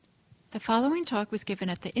The following talk was given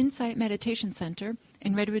at the Insight Meditation Center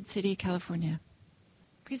in Redwood City, California.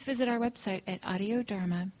 Please visit our website at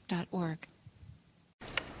audiodharma.org.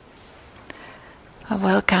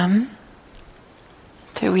 Welcome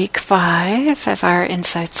to week 5 of our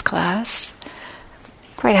Insights class.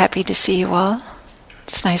 Quite happy to see you all.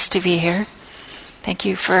 It's nice to be here. Thank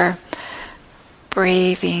you for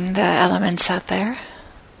braving the elements out there.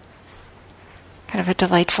 Kind of a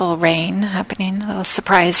delightful rain happening, a little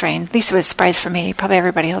surprise rain. At least it was a surprise for me. Probably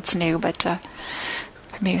everybody else knew, but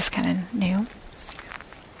for me it was kind of new.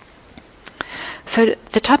 So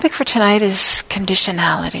the topic for tonight is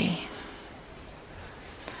conditionality.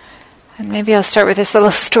 And maybe I'll start with this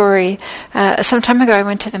little story. Some time ago I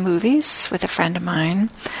went to the movies with a friend of mine,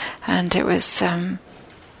 and it was, in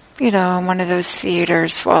one of those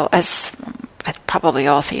theaters, well, as probably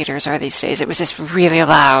all theaters are these days, it was just really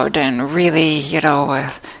loud and really,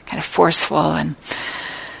 kind of forceful. And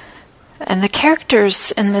the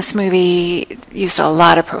characters in this movie used a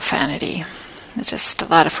lot of profanity. Just a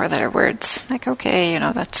lot of four-letter words. Like, okay,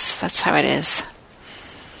 that's how it is.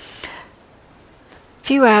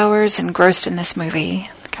 Few hours engrossed in this movie,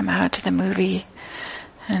 come out to the movie,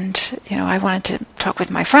 and, I wanted to talk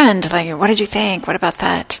with my friend, like, what did you think? What about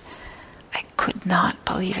that? I could not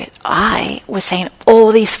believe it. I was saying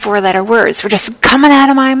all these four-letter words were just coming out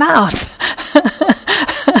of my mouth.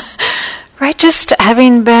 Right? Just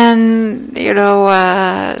having been,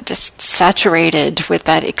 just saturated with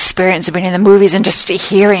that experience of being in the movies and just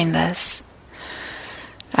hearing this.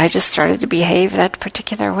 I just started to behave that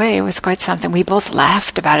particular way. It was quite something. We both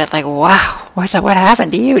laughed about it, like, wow, what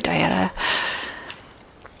happened to you, Diana?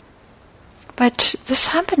 But this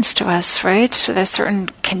happens to us, right? So there's certain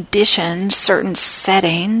conditions, certain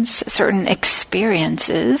settings, certain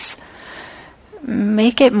experiences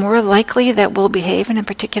make it more likely that we'll behave in a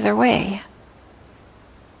particular way.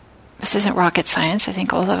 This isn't rocket science. I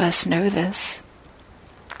think all of us know this.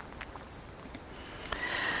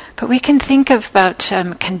 But we can think about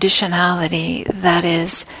conditionality, that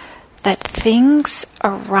is, that things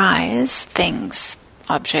arise,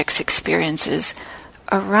 objects, experiences,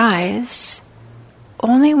 arise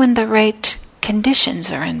only when the right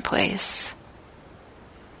conditions are in place.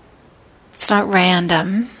 It's not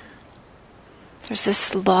random. There's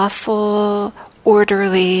this lawful,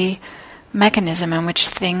 orderly mechanism in which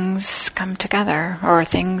things come together or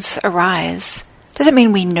things arise. Doesn't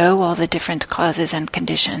mean we know all the different causes and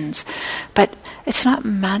conditions, but it's not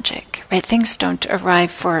magic, right? Things don't arrive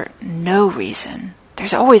for no reason.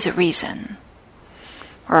 There's always a reason,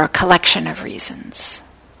 or a collection of reasons.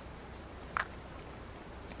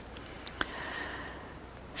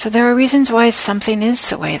 So there are reasons why something is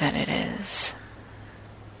the way that it is.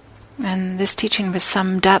 And this teaching was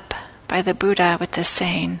summed up by the Buddha with this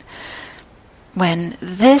saying, when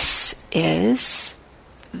this is,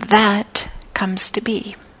 that comes to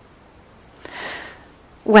be.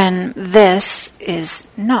 When this is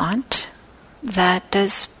not, that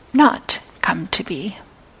does not come to be.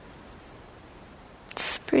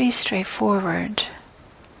 It's pretty straightforward.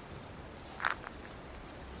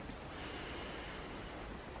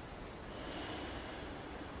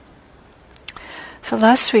 So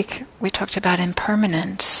last week we talked about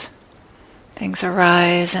impermanence. Things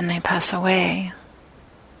arise and they pass away.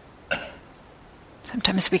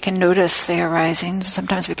 Sometimes we can notice the arising,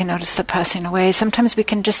 sometimes we can notice the passing away, sometimes we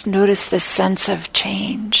can just notice this sense of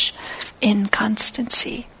change,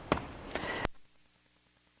 inconstancy.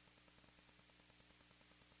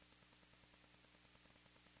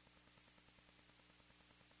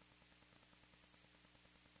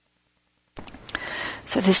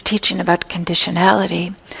 So this teaching about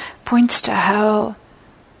conditionality points to how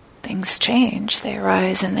things change. They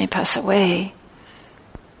arise and they pass away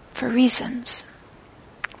for reasons.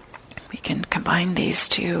 We can combine these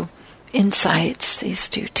two insights, these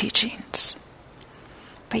two teachings.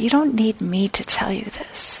 But you don't need me to tell you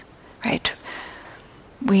this, right?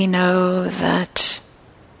 We know that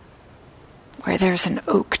where there's an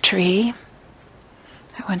oak tree,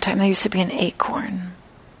 at one time there used to be an acorn.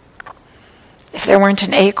 If there weren't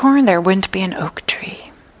an acorn, there wouldn't be an oak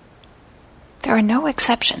tree. There are no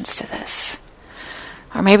exceptions to this.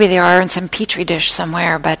 Or maybe there are in some petri dish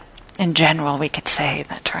somewhere, but in general we could say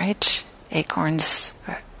that, right? Acorns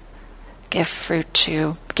give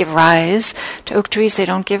rise to oak trees. They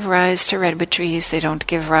don't give rise to redwood trees. They don't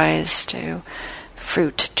give rise to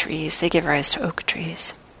fruit trees. They give rise to oak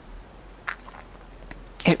trees.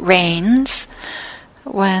 It rains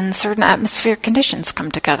when certain atmospheric conditions come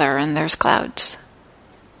together and there's clouds.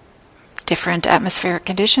 Different atmospheric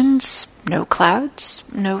conditions, no clouds,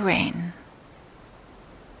 no rain.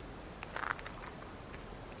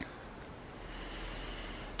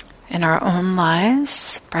 in our own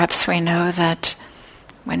lives. Perhaps we know that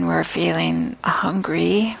when we're feeling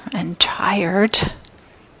hungry and tired,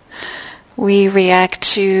 we react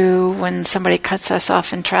to when somebody cuts us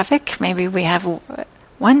off in traffic. Maybe we have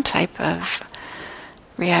one type of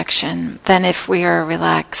reaction. Then if we are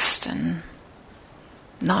relaxed and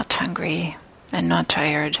not hungry and not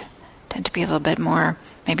tired, tend to be a little bit more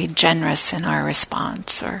maybe generous in our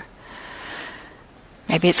response. Or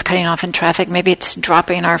maybe it's cutting off in traffic, maybe it's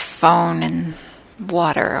dropping our phone in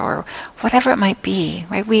water, or whatever it might be,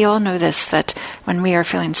 right? We all know this, that when we are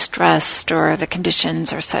feeling stressed or the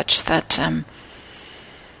conditions are such that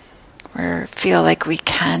we feel like we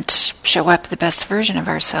can't show up the best version of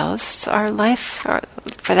ourselves, our life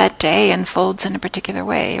for that day unfolds in a particular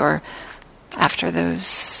way. Or after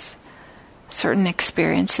those certain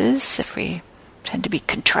experiences, if we tend to be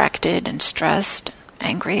contracted and stressed,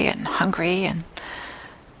 angry and hungry, and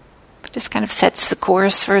it just kind of sets the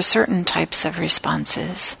course for certain types of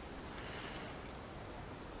responses.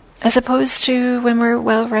 As opposed to when we're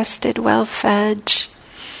well rested, well fed,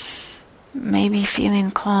 maybe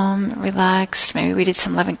feeling calm, relaxed, maybe we did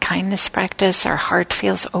some loving kindness practice, our heart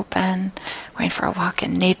feels open, going for a walk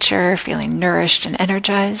in nature, feeling nourished and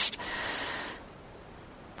energized.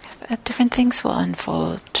 Different things will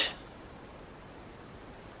unfold.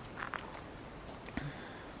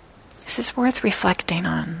 This is worth reflecting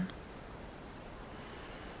on.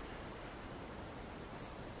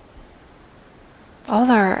 All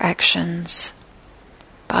our actions,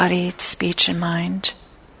 body, speech, and mind,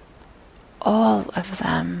 all of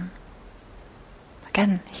them.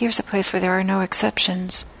 Again, here's a place where there are no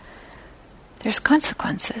exceptions. There's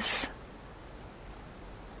consequences.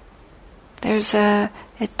 There's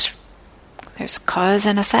cause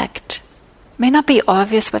and effect. It may not be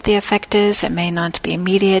obvious what the effect is. It may not be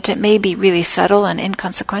immediate. It may be really subtle and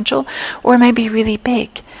inconsequential, or it may be really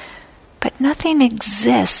big. But nothing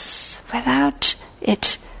exists without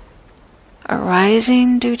it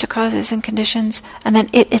arising due to causes and conditions, and then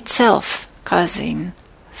it itself causing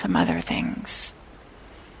some other things.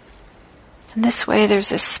 In this way, there's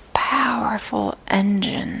this powerful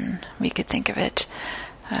engine, we could think of it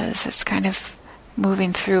as it's kind of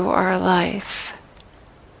moving through our life.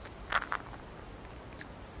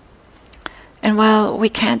 And while we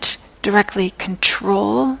can't directly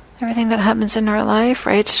control everything that happens in our life,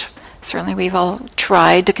 right? Certainly we've all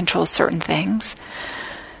tried to control certain things,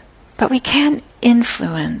 but we can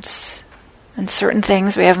influence, and certain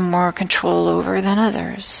things we have more control over than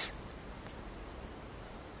others.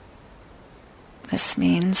 This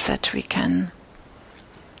means that we can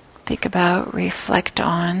think about, reflect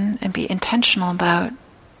on, and be intentional about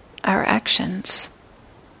our actions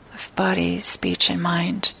of body, speech, and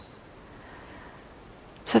mind,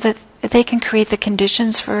 so that they can create the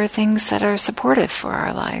conditions for things that are supportive for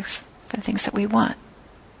our life, for the things that we want.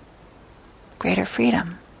 Greater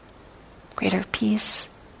freedom, greater peace,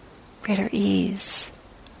 greater ease.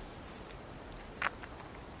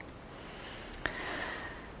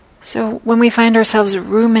 So when we find ourselves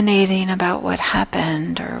ruminating about what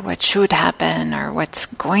happened, or what should happen, or what's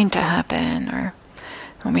going to happen, or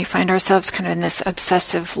when we find ourselves kind of in this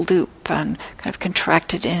obsessive loop and kind of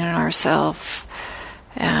contracted in ourselves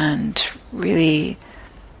and really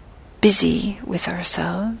busy with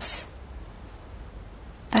ourselves,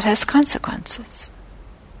 that has consequences.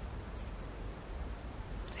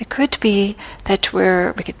 It could be that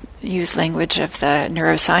we could use language of the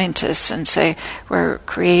neuroscientists and say we're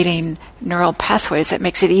creating neural pathways that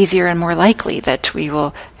makes it easier and more likely that we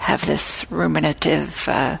will have this ruminative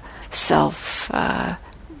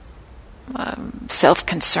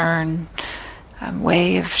self-concern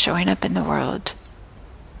way of showing up in the world.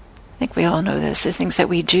 I think we all know this. The things that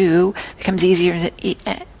we do becomes easier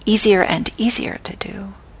and easier to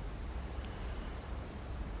do.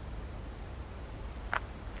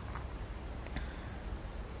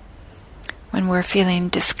 When we're feeling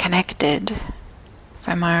disconnected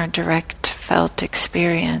from our direct felt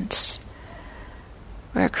experience,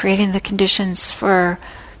 we're creating the conditions for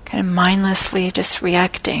kind of mindlessly just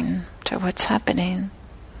reacting to what's happening.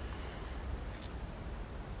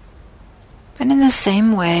 And in the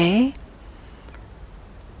same way,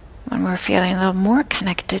 when we're feeling a little more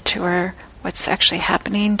connected to what's actually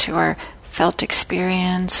happening, to our felt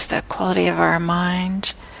experience, the quality of our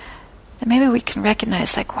mind, then maybe we can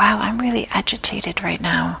recognize, like, wow, I'm really agitated right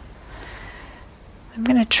now. I'm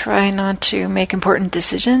going to try not to make important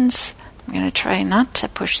decisions. I'm going to try not to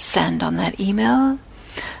push send on that email.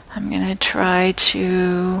 I'm going to try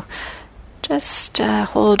to just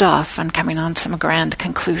hold off on coming on some grand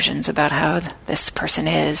conclusions about how this person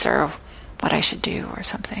is or what I should do or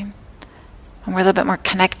something. when we're a little bit more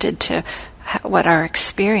connected to what our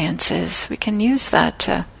experience is, we can use that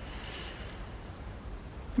to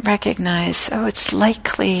recognize, it's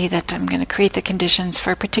likely that I'm going to create the conditions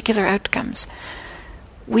for particular outcomes.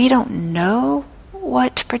 We don't know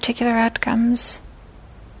what particular outcomes.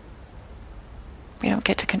 We don't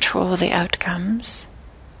get to control the outcomes.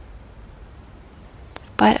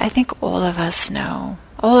 But I think all of us know.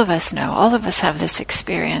 All of us know. All of us have this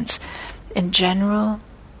experience. In general,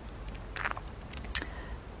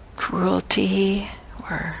 cruelty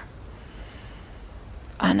or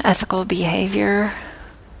unethical behavior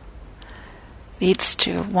leads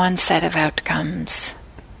to one set of outcomes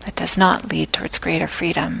that does not lead towards greater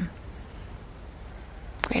freedom,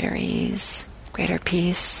 greater ease, greater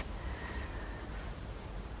peace.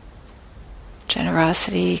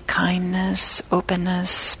 Generosity, kindness,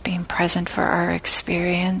 openness, being present for our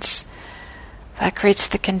experience, that creates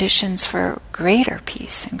the conditions for greater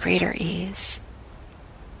peace and greater ease.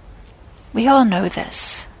 We all know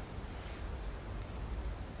this.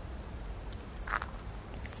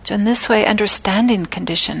 So in this way, understanding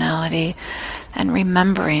conditionality and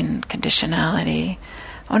remembering conditionality,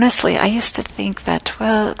 honestly, I used to think that,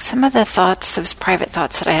 some of the thoughts, those private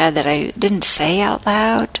thoughts that I had that I didn't say out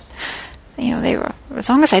loud, they were, as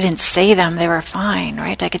long as I didn't say them, they were fine,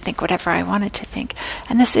 right? I could think whatever I wanted to think.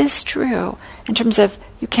 And this is true in terms of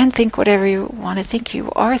you can think whatever you want to think. You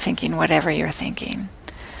are thinking whatever you're thinking.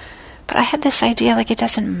 But I had this idea like it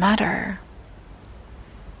doesn't matter.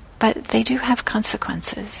 But they do have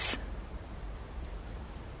consequences.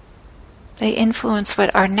 They influence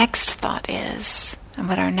what our next thought is and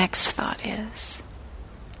what our next thought is.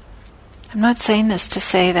 I'm not saying this to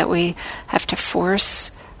say that we have to force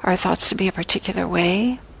our thoughts to be a particular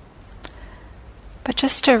way, but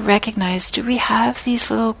just to recognize, do we have these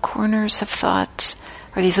little corners of thoughts,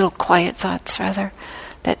 or these little quiet thoughts rather,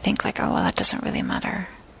 that think like, that doesn't really matter.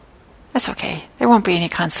 That's okay. There won't be any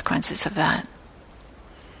consequences of that.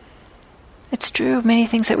 It's true of many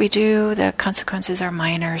things that we do, the consequences are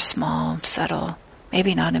minor, small, subtle,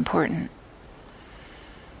 maybe not important.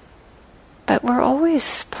 But we're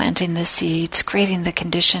always planting the seeds, creating the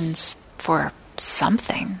conditions for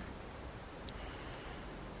something.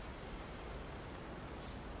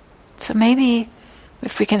 So maybe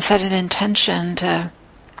if we can set an intention to,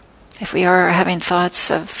 if we are having thoughts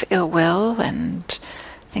of ill will and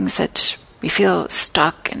things that we feel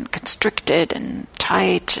stuck and constricted and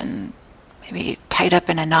tight and maybe tied up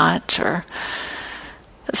in a knot or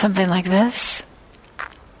something like this,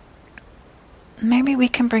 maybe we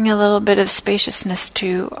can bring a little bit of spaciousness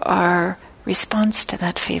to our response to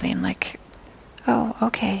that feeling, like,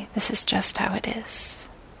 okay, this is just how it is.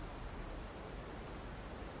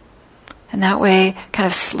 And that way kind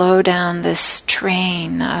of slow down this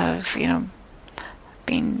train of,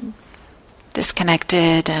 being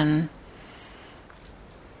disconnected and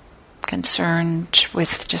concerned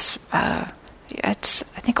with just, I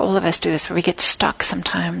think all of us do this, where we get stuck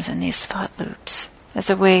sometimes in these thought loops as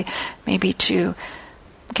a way maybe to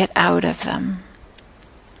get out of them.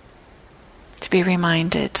 To be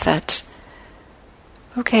reminded that,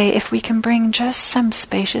 okay, if we can bring just some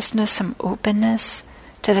spaciousness, some openness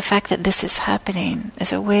to the fact that this is happening,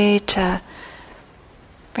 as a way to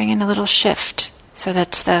bring in a little shift so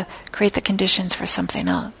that create the conditions for something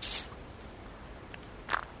else.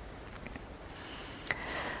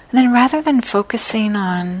 And then rather than focusing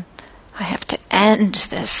on, I have to end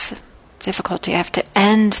this difficulty, I have to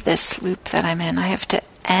end this loop that I'm in, I have to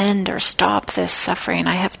end or stop this suffering,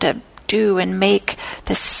 I have to do and make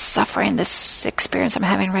this suffering, this experience I'm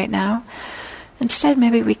having right now. Instead,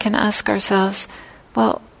 maybe we can ask ourselves,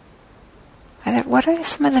 what are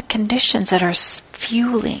some of the conditions that are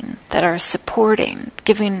fueling, that are supporting,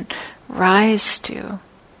 giving rise to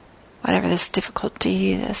whatever this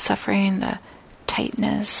difficulty, the suffering, the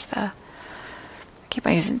tightness, I keep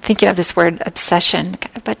on thinking of this word obsession,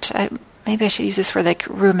 but maybe I should use this word like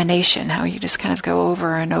rumination, how you just kind of go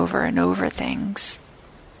over and over and over things.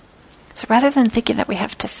 So rather than thinking that we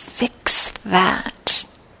have to fix that,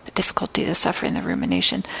 the difficulty, the suffering, the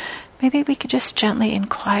rumination, maybe we could just gently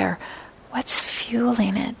inquire, what's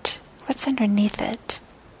fueling it? What's underneath it?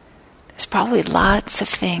 There's probably lots of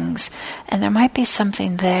things, and there might be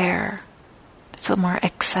something there. It's a little more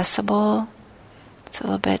accessible. It's a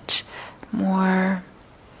little bit more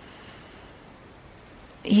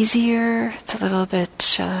easier. It's a little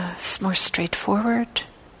bit more straightforward.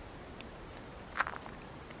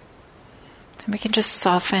 And we can just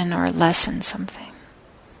soften or lessen something.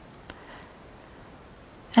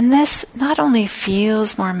 And this not only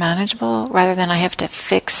feels more manageable, rather than I have to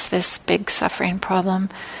fix this big suffering problem,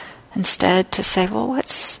 instead to say, well,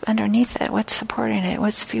 what's underneath it? What's supporting it?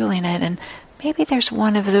 What's fueling it? And maybe there's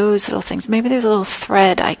one of those little things. Maybe there's a little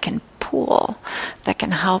thread I can pull that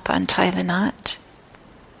can help untie the knot.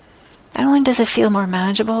 Not only does it feel more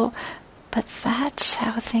manageable, but that's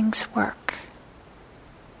how things work.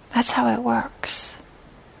 That's how it works.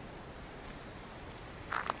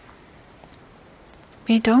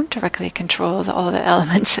 We don't directly control all the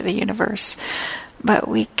elements of the universe, but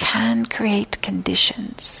we can create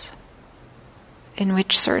conditions in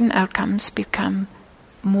which certain outcomes become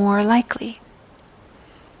more likely,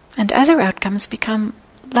 and other outcomes become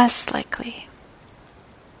less likely.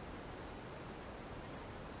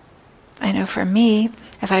 I know for me,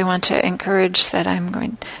 if I want to encourage that I'm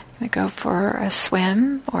going to go for a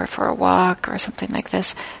swim or for a walk or something like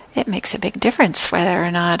this, it makes a big difference whether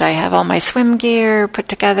or not I have all my swim gear put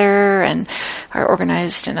together and are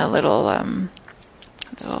organized in a little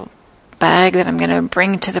bag that I'm going to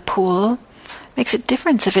bring to the pool. It makes a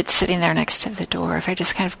difference if it's sitting there next to the door. If I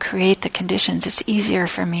just kind of create the conditions, it's easier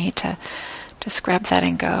for me to just grab that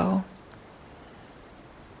and go.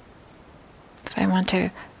 If I want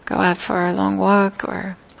to go out for a long walk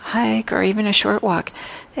or hike or even a short walk,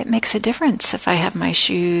 it makes a difference if I have my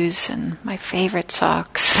shoes and my favorite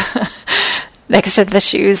socks next to the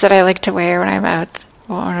shoes that I like to wear when I'm out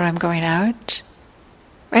or when I'm going out.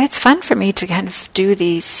 Right? It's fun for me to kind of do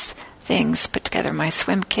these things, put together my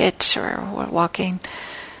swim kit or walking.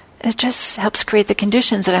 It just helps create the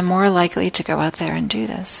conditions that I'm more likely to go out there and do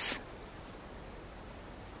this.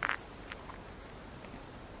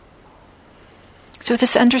 So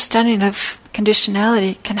this understanding of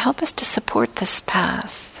conditionality can help us to support this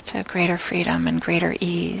path to greater freedom and greater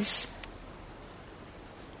ease.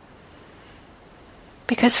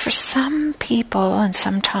 Because for some people and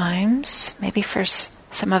sometimes, maybe for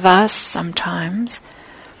some of us sometimes,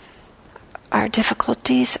 our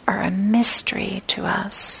difficulties are a mystery to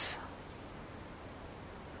us.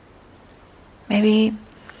 Maybe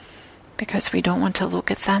because we don't want to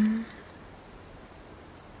look at them.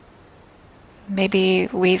 Maybe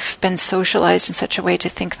we've been socialized in such a way to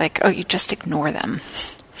think like, oh, you just ignore them.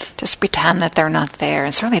 Just pretend that they're not there,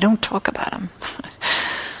 and certainly don't talk about them.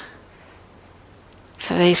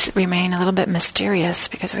 So they remain a little bit mysterious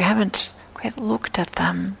because we haven't quite looked at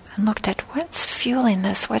them and looked at what's fueling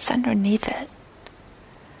this, what's underneath it.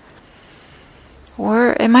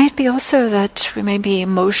 Or it might be also that we may be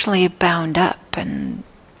emotionally bound up and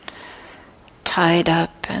tied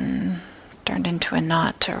up and turned into a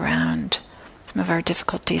knot around some of our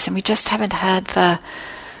difficulties, and we just haven't had the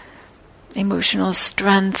emotional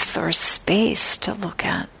strength or space to look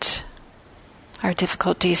at our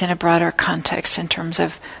difficulties in a broader context in terms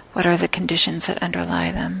of what are the conditions that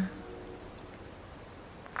underlie them.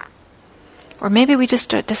 Or maybe we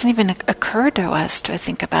just, it doesn't even occur to us to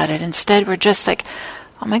think about it. Instead, we're just like,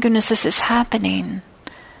 oh my goodness, this is happening.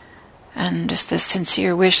 And just this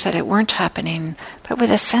sincere wish that it weren't happening, but with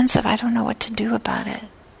a sense of, I don't know what to do about it.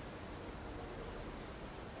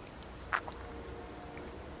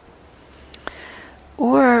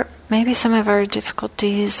 Or maybe some of our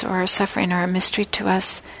difficulties or our suffering are a mystery to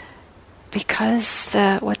us because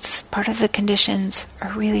what's part of the conditions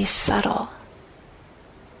are really subtle.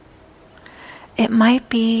 It might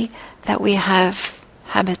be that we have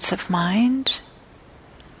habits of mind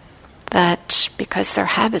that because they're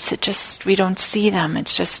habits, we don't see them.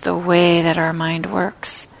 It's just the way that our mind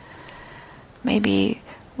works. Maybe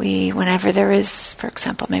whenever there is, for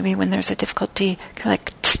example, maybe when there's a difficulty,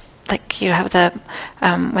 like you have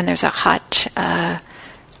when there's a hot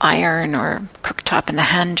iron or cooktop and the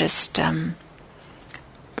hand just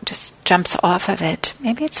jumps off of it.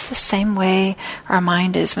 Maybe it's the same way our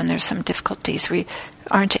mind is when there's some difficulties. We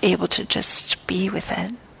aren't able to just be with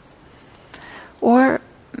it. Or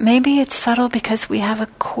maybe it's subtle because we have a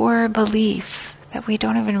core belief that we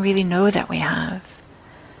don't even really know that we have.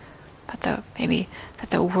 But maybe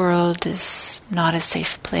that the world is not a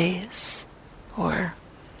safe place, or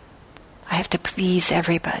I have to please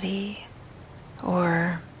everybody,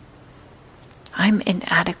 or I'm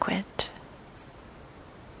inadequate.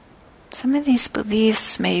 Some of these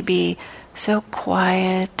beliefs may be so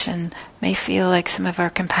quiet and may feel like some of our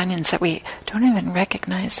companions that we don't even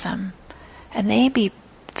recognize them. And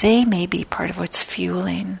they may be part of what's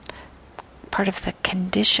fueling, part of the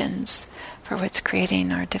conditions for what's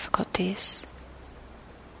creating our difficulties.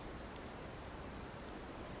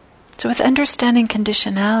 So with understanding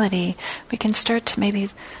conditionality, we can start to maybe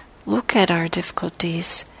look at our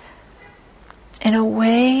difficulties in a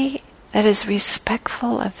way that is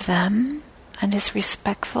respectful of them and is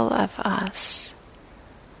respectful of us.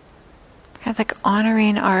 kind of like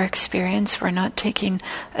honoring our experience. We're not taking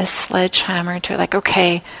a sledgehammer to like,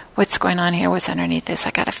 okay, what's going on here? What's underneath this?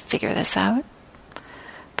 I got to figure this out.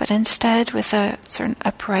 But instead with a certain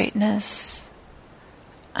uprightness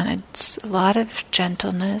and a lot of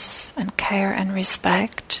gentleness and care and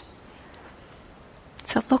respect,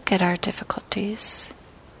 to look at our difficulties.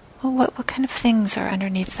 Well, what kind of things are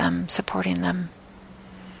underneath them, supporting them?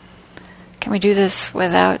 Can we do this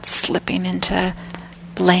without slipping into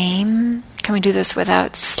blame? Can we do this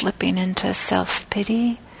without slipping into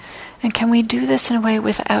self-pity? And can we do this in a way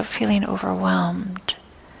without feeling overwhelmed?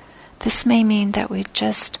 This may mean that we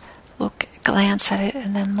just glance at it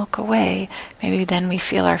and then look away. Maybe then we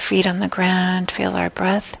feel our feet on the ground, feel our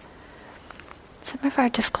breath. Some of our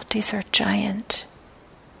difficulties are giant.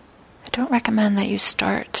 I don't recommend that you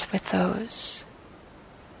start with those.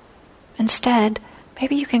 Instead,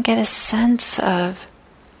 maybe you can get a sense of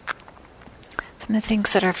some of the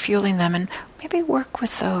things that are fueling them and maybe work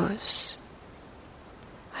with those.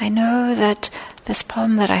 I know that this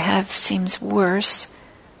problem that I have seems worse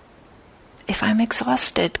if I'm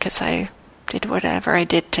exhausted because I did whatever I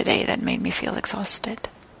did today that made me feel exhausted.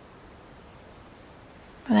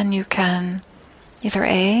 And then you can either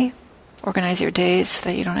A, organize your days so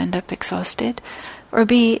that you don't end up exhausted, or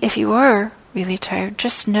B, if you are really tired,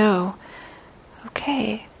 just know,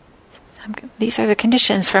 okay, these are the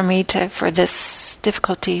conditions for me for this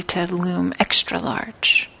difficulty to loom extra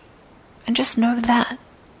large. And just know that.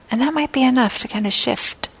 And that might be enough to kind of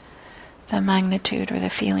shift the magnitude or the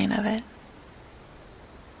feeling of it.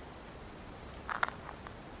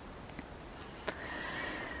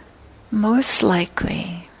 Most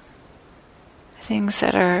likely, things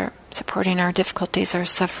that are supporting our difficulties, our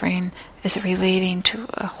suffering, is relating to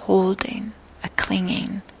a holding, a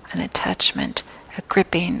clinging, an attachment, a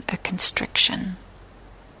gripping, a constriction.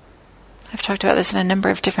 I've talked about this in a number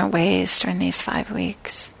of different ways during these 5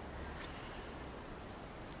 weeks.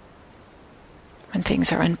 When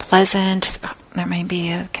things are unpleasant, there may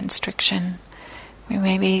be a constriction. We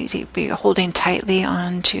may be holding tightly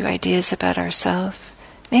on to ideas about ourselves.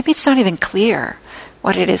 Maybe it's not even clear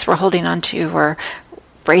what it is we're holding on to or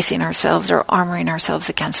bracing ourselves or armoring ourselves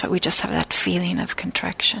against, but we just have that feeling of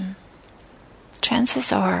contraction.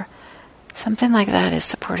 Chances are something like that is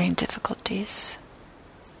supporting difficulties.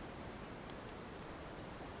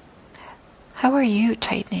 How are you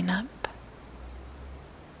tightening up?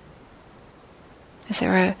 Is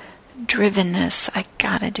there a drivenness, I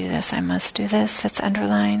gotta do this, I must do this, that's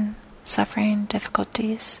underlying suffering,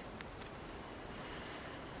 difficulties?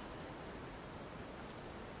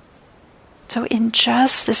 So in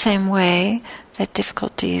just the same way that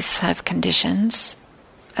difficulties have conditions,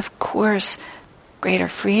 of course, greater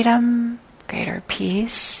freedom, greater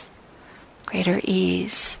peace, greater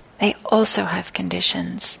ease, they also have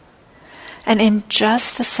conditions. And in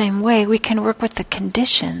just the same way, we can work with the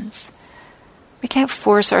conditions. We can't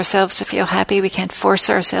force ourselves to feel happy, we can't force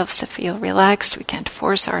ourselves to feel relaxed, we can't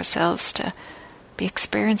force ourselves to be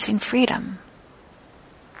experiencing freedom.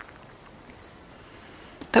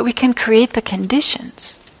 But we can create the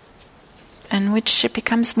conditions in which it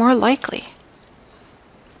becomes more likely,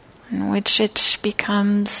 in which it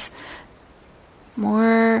becomes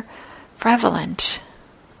more prevalent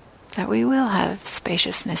that we will have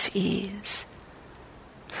spaciousness, ease,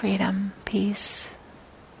 freedom, peace.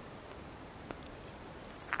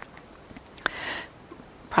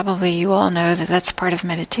 Probably you all know that that's part of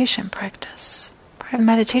meditation practice. Part of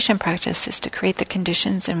meditation practice is to create the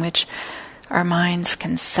conditions in which our minds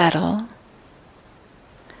can settle,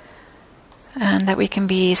 and that we can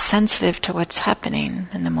be sensitive to what's happening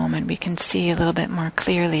in the moment. We can see a little bit more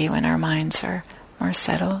clearly when our minds are more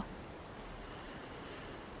settled.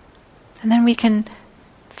 And then we can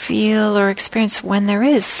feel or experience when there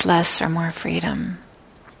is less or more freedom.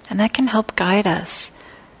 And that can help guide us.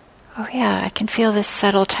 Oh yeah, I can feel this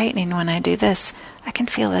subtle tightening when I do this. I can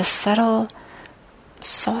feel this subtle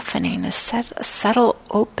softening, a subtle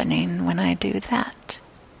opening when I do that.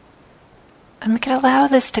 And we can allow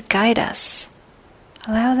this to guide us,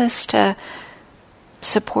 allow this to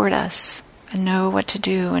support us and know what to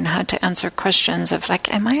do and how to answer questions of like,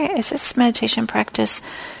 is this meditation practice,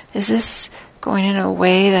 is this going in a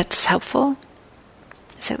way that's helpful?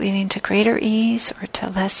 Is it leading to greater ease or to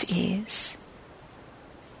less ease?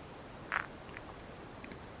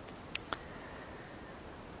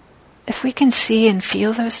 If we can see and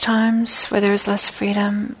feel those times where there's less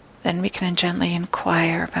freedom, then we can gently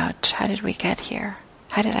inquire about how did we get here?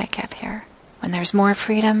 How did I get here? When there's more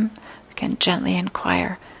freedom, we can gently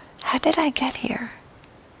inquire, how did I get here?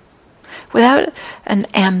 Without an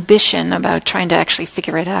ambition about trying to actually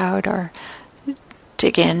figure it out or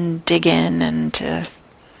dig in,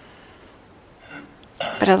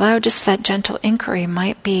 but allow just that gentle inquiry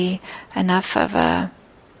might be enough of a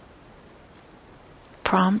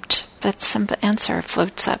prompt that some answer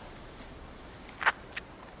floats up.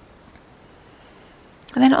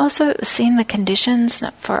 And then also seeing the conditions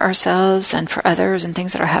for ourselves and for others and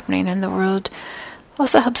things that are happening in the world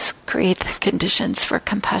also helps create the conditions for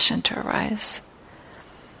compassion to arise.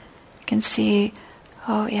 You can see,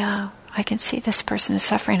 oh yeah, I can see this person is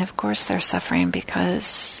suffering. Of course they're suffering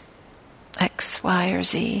because X, Y, or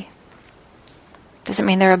Z. Doesn't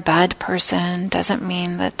mean they're a bad person. Doesn't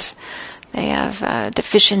mean that they have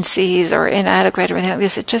deficiencies or inadequate or anything like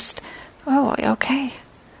this. It just, oh, okay.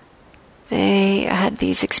 They had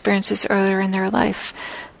these experiences earlier in their life.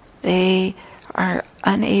 They are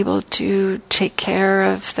unable to take care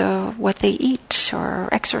of what they eat or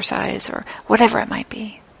exercise or whatever it might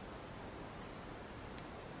be.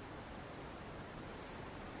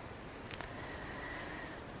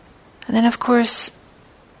 And then, of course,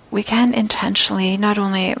 we can intentionally, not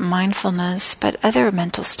only mindfulness, but other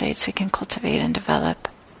mental states we can cultivate and develop.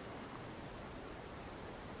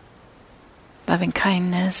 Loving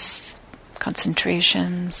kindness,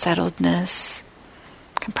 concentration, settledness,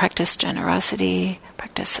 can practice generosity,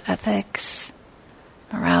 practice ethics,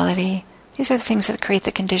 morality. These are the things that create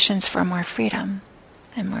the conditions for more freedom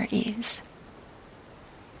and more ease.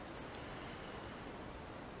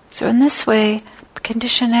 So in this way,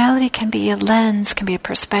 conditionality can be a lens, can be a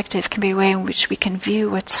perspective, can be a way in which we can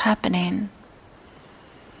view what's happening.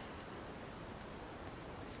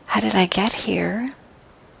 How did I get here?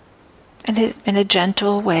 In a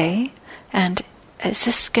gentle way. And is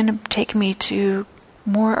this going to take me to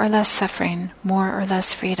more or less suffering, more or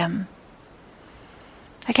less freedom?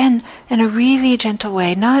 Again, in a really gentle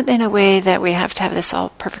way, not in a way that we have to have this all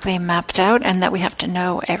perfectly mapped out and that we have to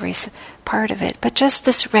know every part of it, but just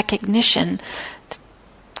this recognition,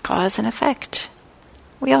 cause and effect.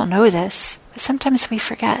 We all know this, but sometimes we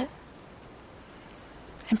forget.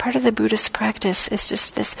 And part of the Buddhist practice is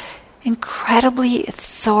just this incredibly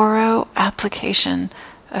thorough application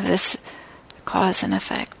of this cause and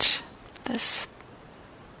effect, this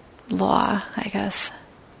law, I guess.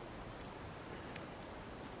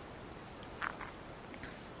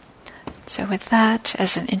 So with that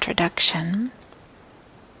as an introduction,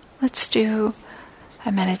 let's do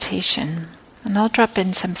a meditation. And I'll drop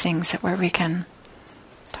in some things where we can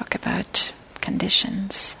talk about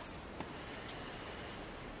conditions.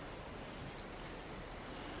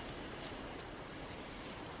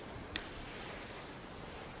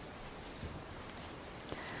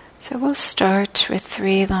 So we'll start with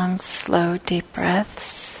 3 long, slow, deep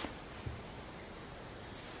breaths.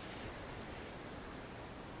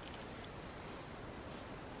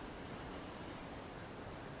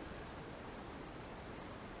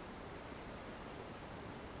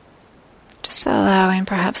 Just allowing,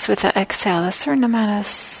 perhaps with the exhale, a certain amount of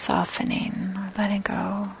softening or letting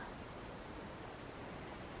go.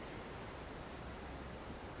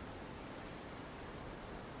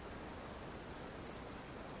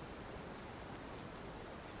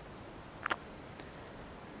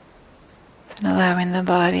 And allowing the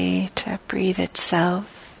body to breathe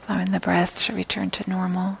itself, allowing the breath to return to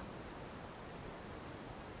normal.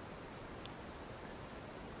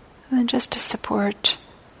 And then just to support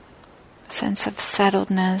a sense of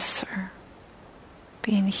settledness or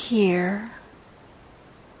being here,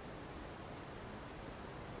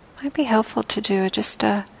 might be helpful to do just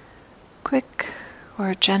a quick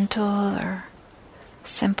or gentle or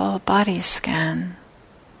simple body scan.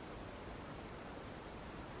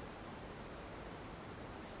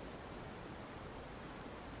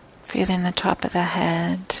 Feeling the top of the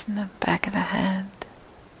head and the back of the head,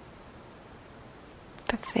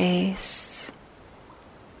 the face,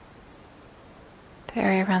 the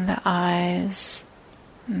area around the eyes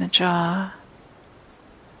and the jaw.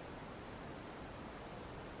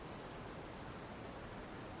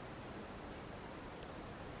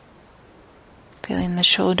 Feeling the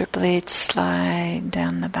shoulder blades slide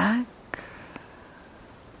down the back.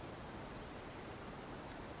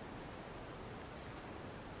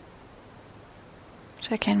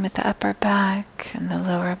 Check in with the upper back and the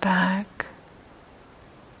lower back.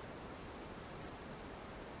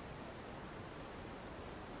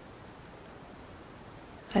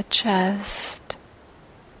 The chest.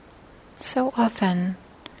 So often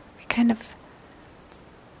we kind of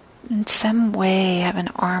in some way have an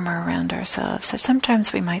armor around ourselves that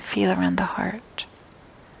sometimes we might feel around the heart.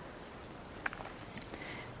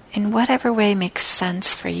 In whatever way makes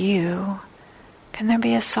sense for you, can there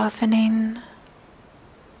be a softening?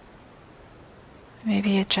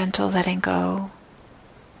 Maybe a gentle letting go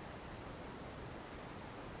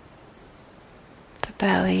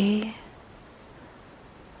belly,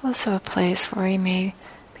 also a place where you may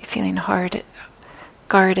be feeling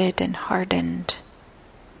guarded and hardened.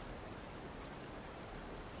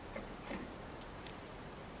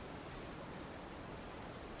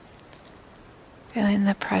 Feeling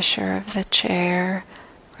the pressure of the chair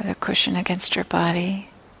or the cushion against your body.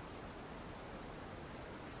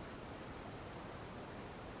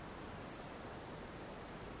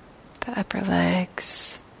 The upper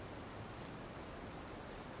legs,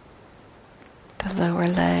 the lower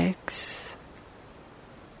legs,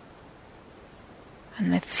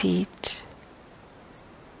 and the feet.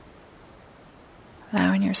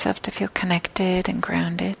 Allowing yourself to feel connected and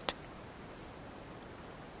grounded.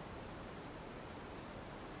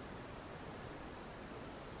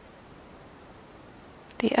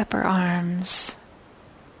 The upper arms,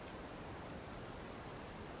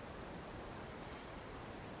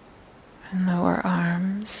 and lower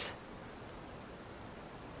arms,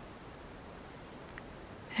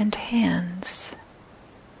 and hands.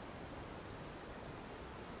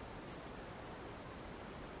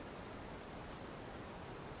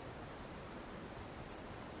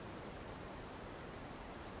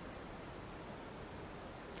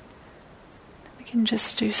 We can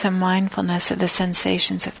just do some mindfulness of the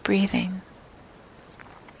sensations of breathing.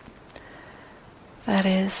 That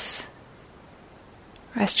is,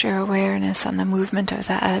 rest your awareness on the movement of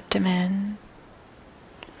the abdomen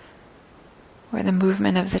or the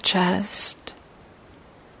movement of the chest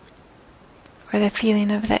or the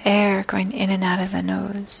feeling of the air going in and out of the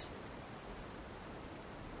nose.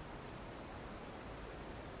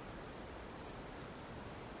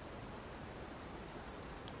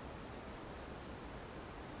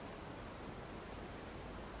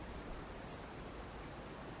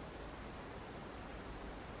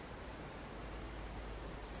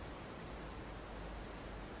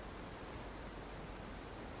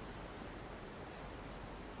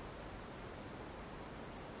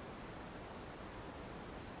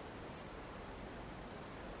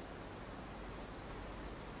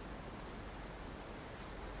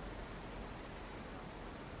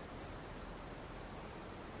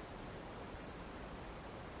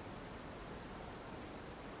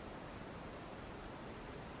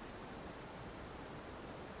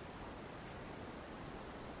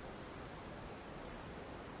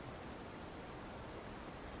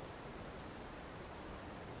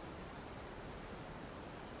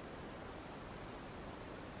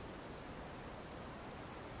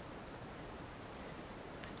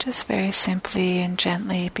 Just very simply and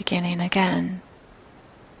gently beginning again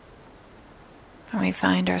when we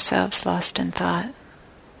find ourselves lost in thought.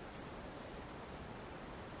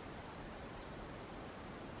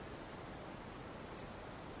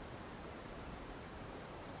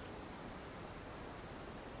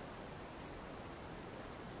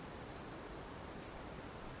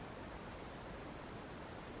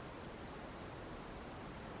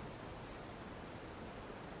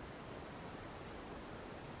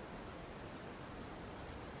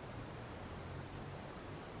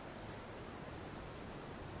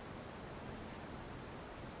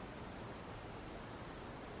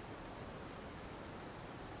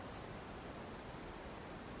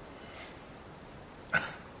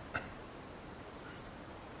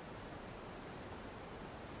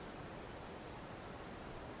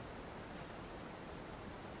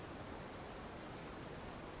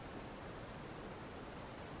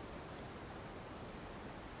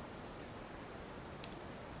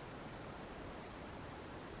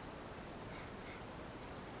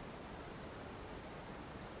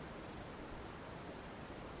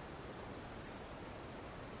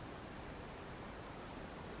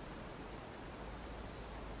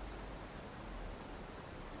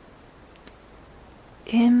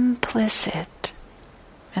 Implicit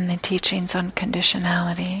in the teachings on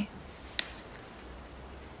conditionality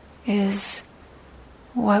is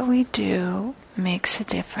what we do makes a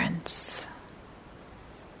difference.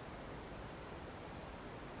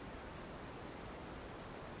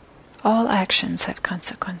 All actions have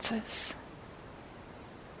consequences.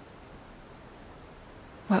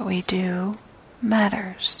 What we do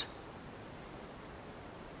matters.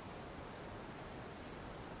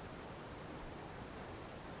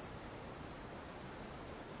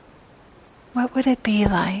 What would it be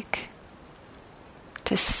like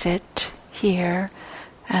to sit here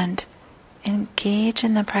and engage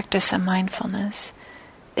in the practice of mindfulness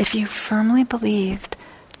if you firmly believed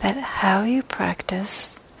that how you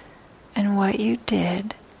practiced and what you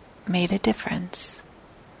did made a difference?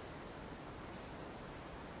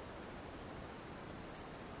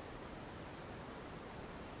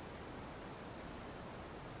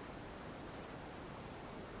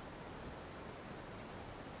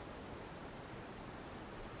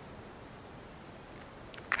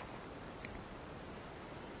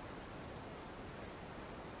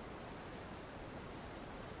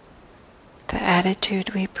 attitude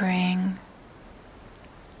we bring,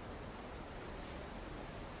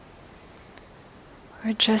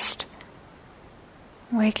 or just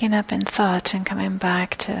waking up in thought and coming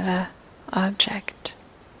back to the object.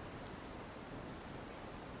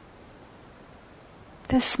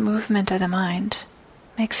 This movement of the mind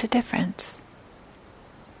makes a difference.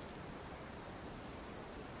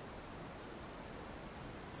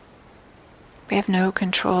 We have no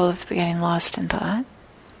control of getting lost in thought.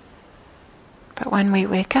 But when we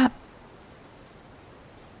wake up,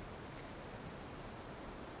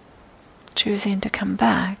 choosing to come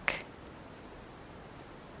back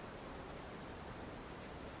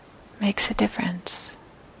makes a difference.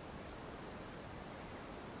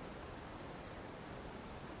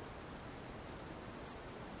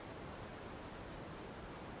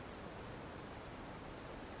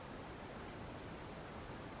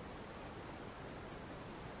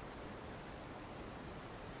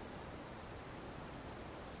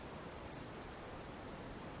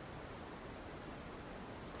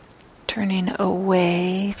 Turning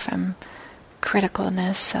away from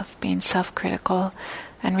criticalness, being self-critical,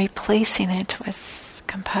 and replacing it with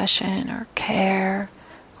compassion or care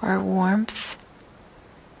or warmth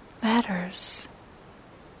matters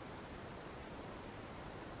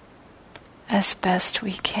as best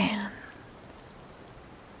we can.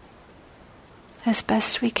 As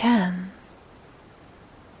best we can.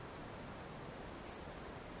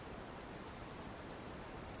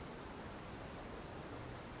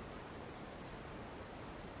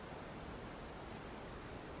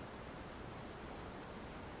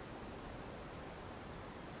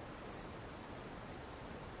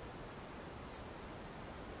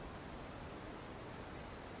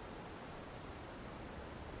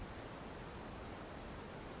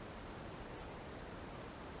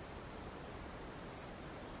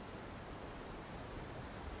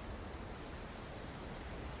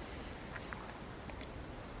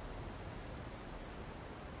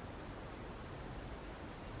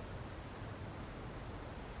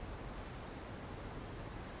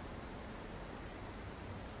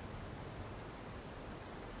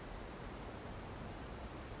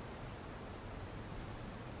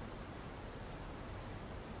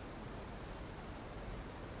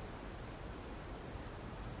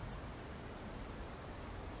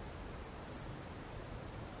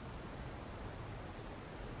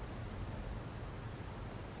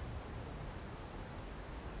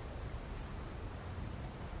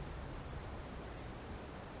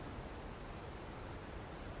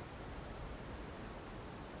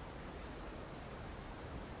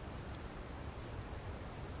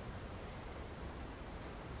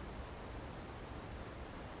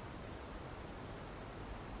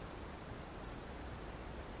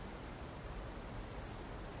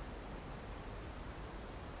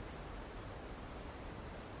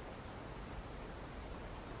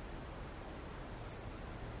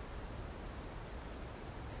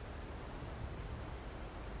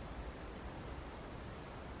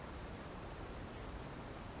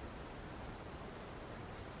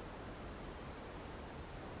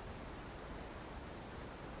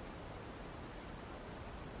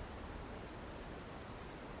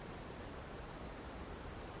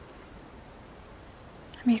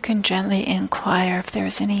 You can gently inquire if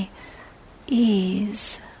there's any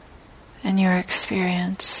ease in your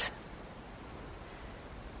experience.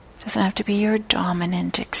 It doesn't have to be your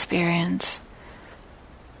dominant experience.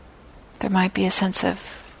 There might be a sense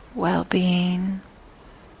of well-being,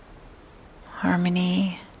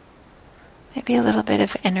 harmony, maybe a little bit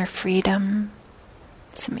of inner freedom,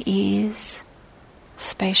 some ease,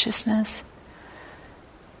 spaciousness.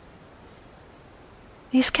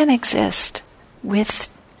 These can exist with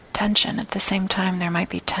tension. At the same time, there might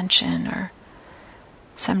be tension or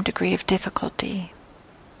some degree of difficulty.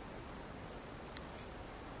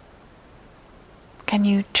 Can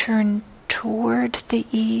you turn toward the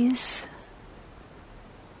ease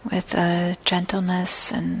with a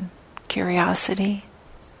gentleness and curiosity?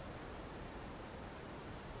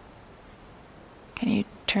 Can you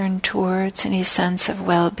turn towards any sense of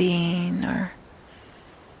well-being or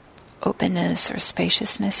openness or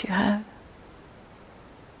spaciousness you have?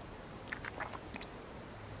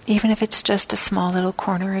 Even if it's just a small little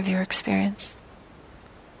corner of your experience.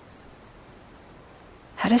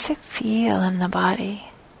 How does it feel in the body?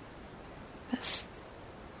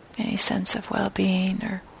 Any sense of well-being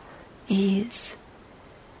or ease?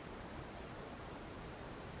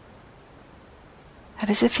 How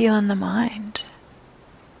does it feel in the mind?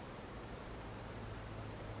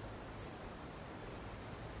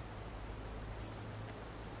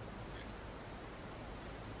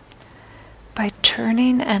 by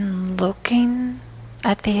turning and looking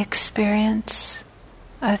at the experience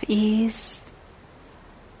of ease,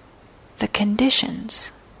 the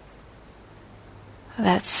conditions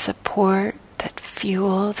that support, that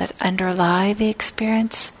fuel, that underlie the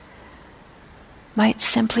experience might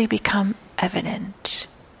simply become evident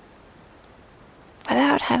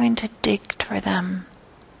without having to dig for them.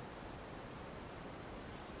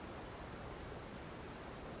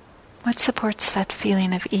 What supports that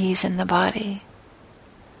feeling of ease in the body?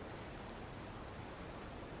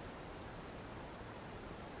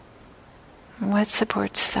 What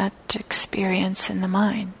supports that experience in the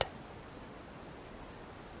mind?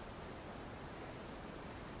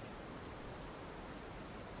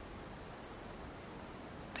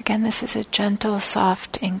 Again, this is a gentle,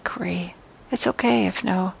 soft inquiry. It's okay if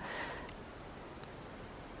no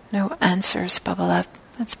answers bubble up.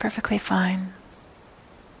 That's perfectly fine.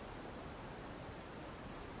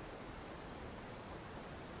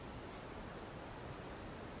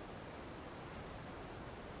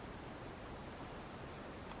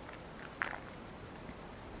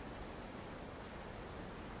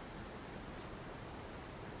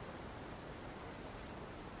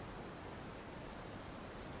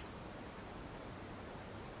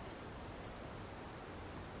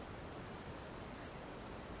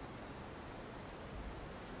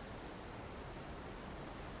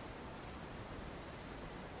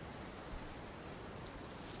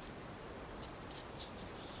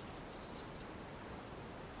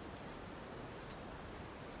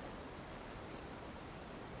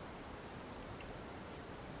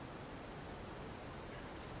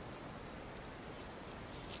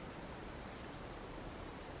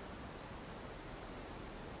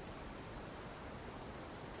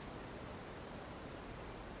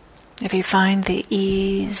 If you find the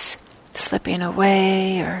ease slipping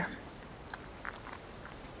away or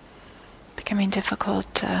becoming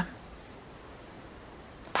difficult to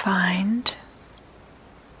find,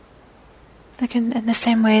 in the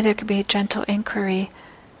same way there could be a gentle inquiry.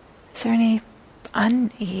 Is there any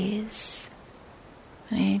unease,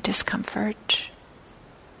 any discomfort,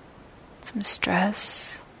 some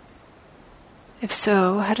stress? If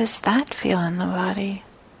so, how does that feel in the body?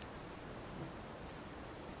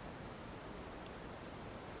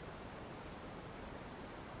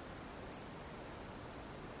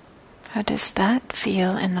 How does that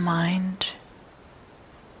feel in the mind?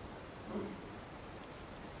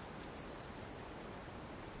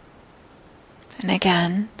 And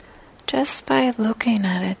again, just by looking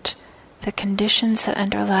at it, the conditions that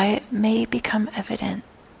underlie it may become evident.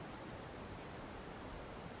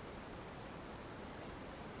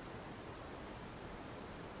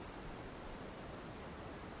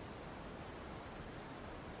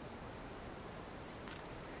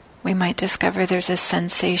 We might discover there's a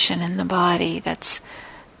sensation in the body that's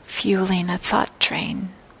fueling a thought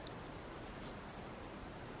train.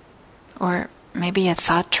 Or maybe a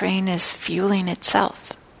thought train is fueling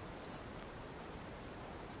itself.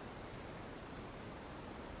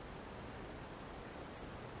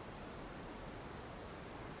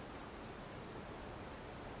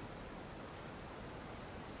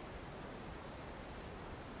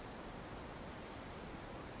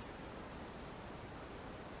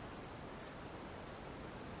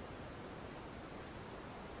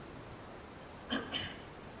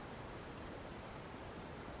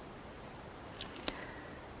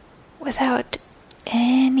 Without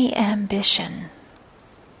any ambition,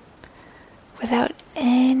 without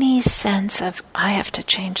any sense of, I have to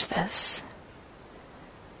change this,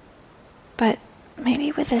 but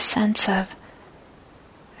maybe with a sense of,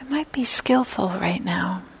 it might be skillful right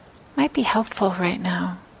now, might be helpful right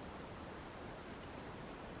now.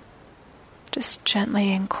 Just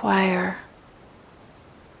gently inquire,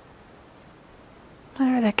 what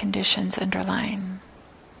are the conditions underlying?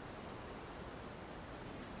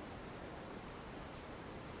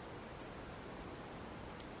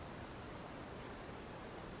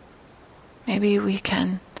 Maybe we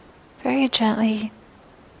can very gently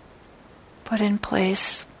put in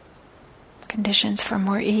place conditions for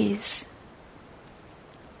more ease.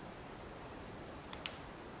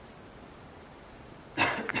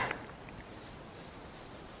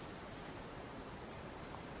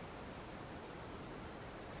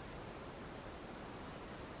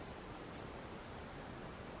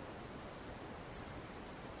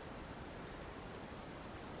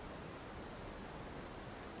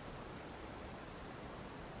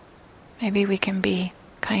 Maybe we can be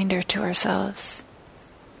kinder to ourselves.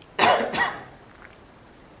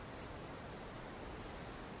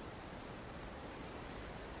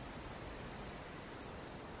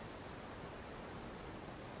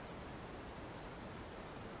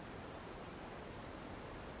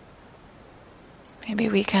 Maybe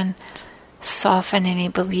we can soften any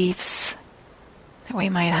beliefs that we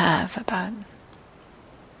might have about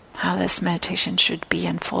how this meditation should be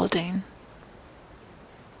unfolding.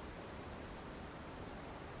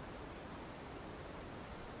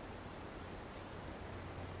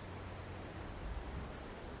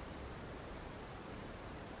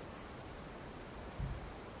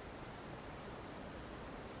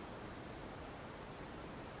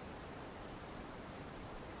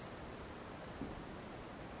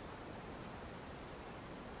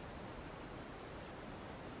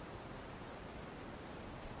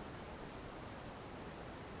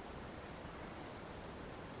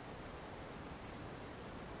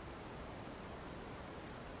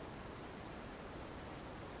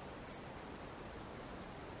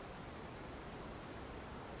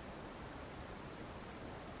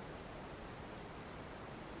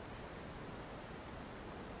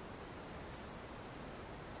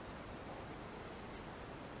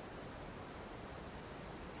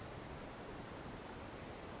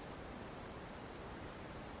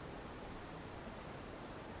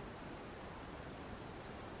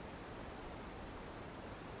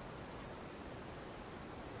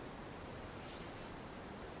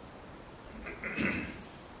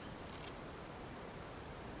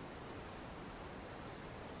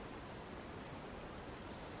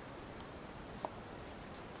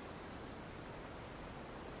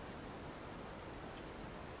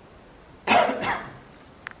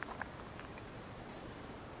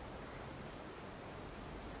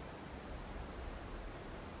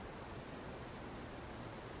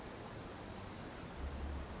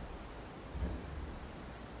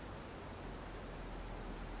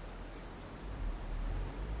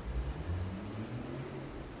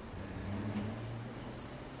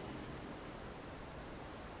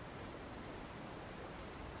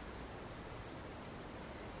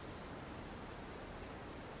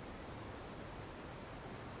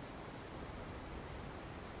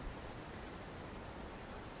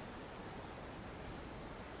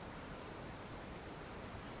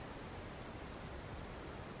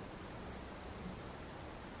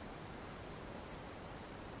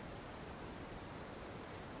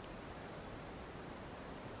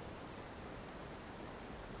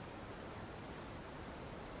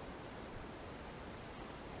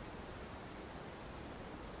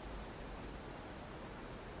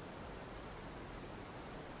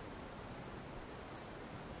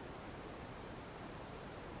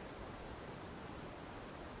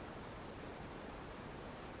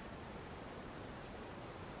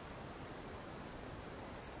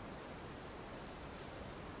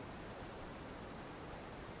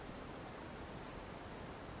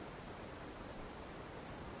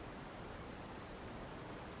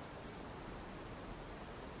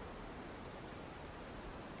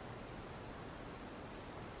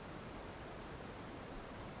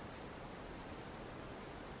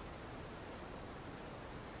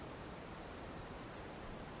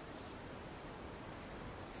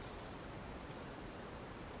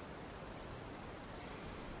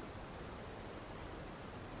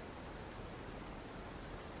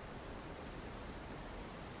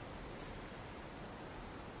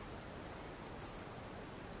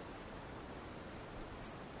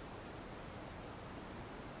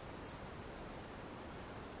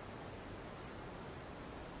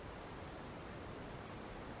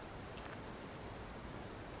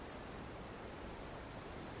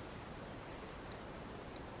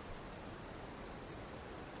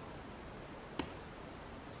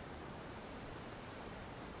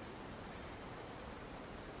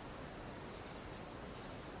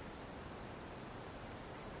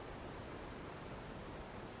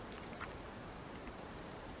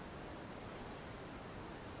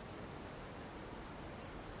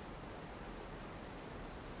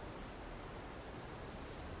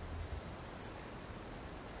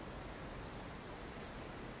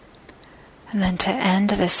 And then to end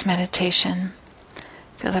this meditation,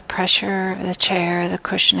 feel the pressure of the chair, the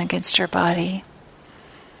cushion against your body.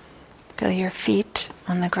 Feel your feet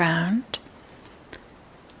on the ground.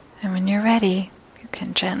 And when you're ready, you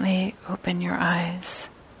can gently open your eyes.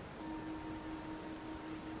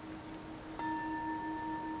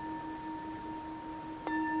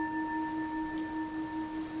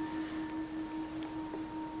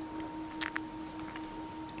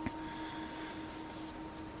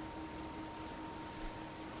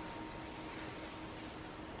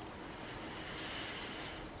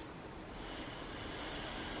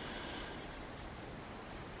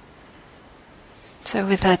 So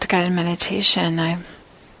with that guided meditation, I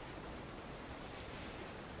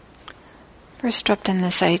first dropped in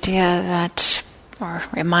this idea that or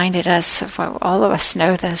reminded us of what all of us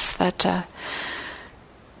know this, that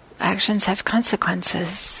actions have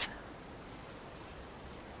consequences.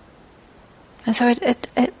 And so I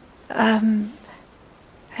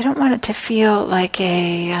don't want it to feel like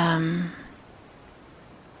a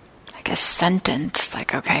sentence,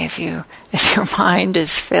 like, okay, if your mind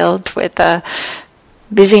is filled with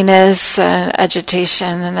busyness and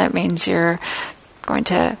agitation, then that means you're going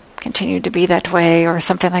to continue to be that way, or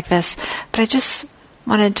something like this. But I just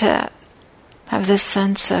wanted to have this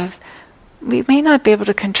sense of, we may not be able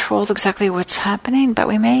to control exactly what's happening, but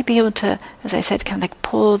we may be able to, as I said, kind of like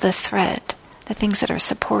pull the thread, the things that are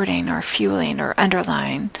supporting or fueling or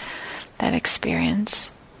underlying that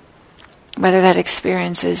experience. Whether that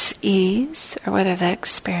experience is ease or whether that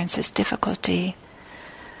experience is difficulty.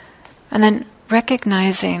 And then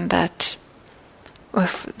recognizing that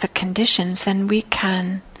with the conditions, then we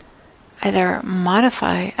can either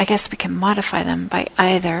modify, I guess we can modify them by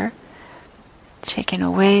either taking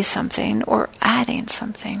away something or adding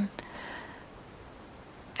something.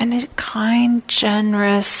 In a kind,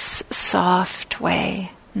 generous, soft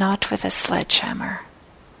way, not with a sledgehammer.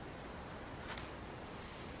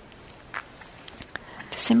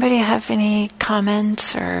 Does anybody have any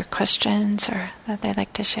comments or questions or that they'd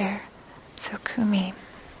like to share? So Kumi,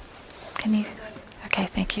 can you? Okay,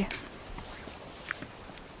 thank you.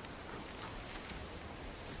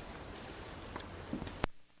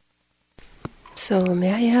 So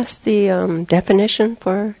may I ask the definition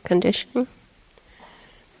for conditioning?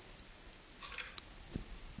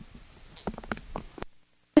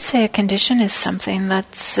 I'd say a condition is something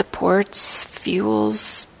that supports,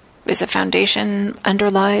 fuels, is a foundation,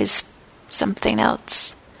 underlies something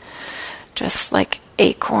else. Just like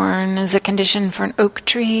acorn is a condition for an oak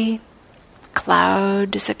tree,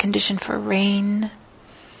 cloud is a condition for rain.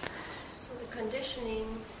 So the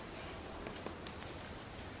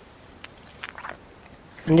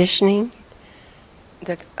conditioning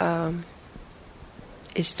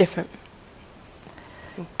is different.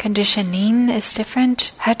 Conditioning is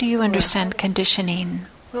different? How do you understand conditioning?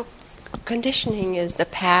 Well, conditioning is the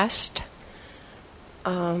past,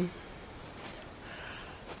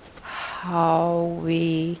 how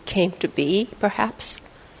we came to be, perhaps.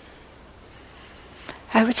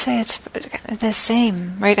 I would say it's the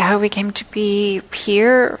same, right? How we came to be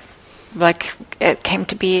here, like it came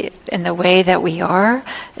to be in the way that we are,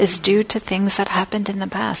 is due to things that happened in the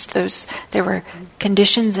past. There were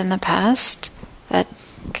conditions in the past that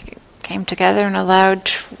came together and allowed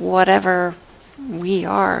whatever we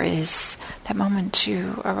are is that moment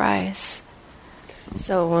to arise.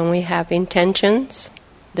 So when we have intentions,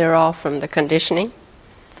 they're all from the conditioning?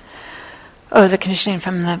 Oh, the conditioning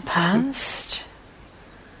from the past?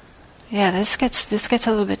 Yeah, this gets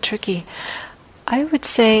a little bit tricky. I would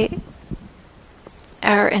say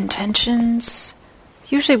our intentions,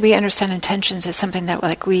 usually we understand intentions as something that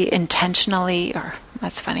like we intentionally, or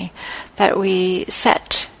that's funny, that we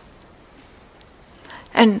set.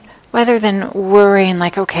 And rather than worrying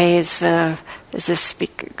like, okay,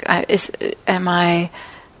 am I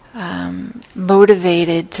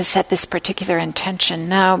motivated to set this particular intention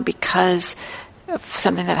now because of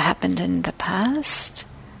something that happened in the past?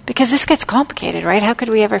 Because this gets complicated, right? How could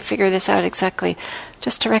we ever figure this out exactly?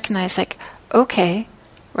 Just to recognize like, okay,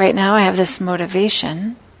 right now I have this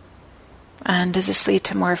motivation, and does this lead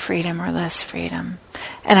to more freedom or less freedom?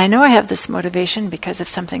 And I know I have this motivation because of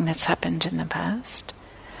something that's happened in the past.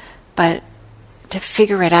 But to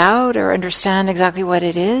figure it out or understand exactly what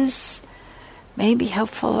it is may be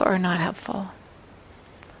helpful or not helpful.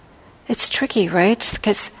 It's tricky, right?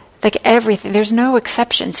 Because like everything, there's no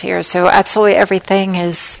exceptions here. So absolutely everything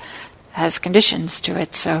has conditions to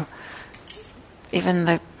it. So even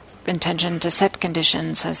the intention to set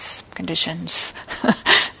conditions has conditions.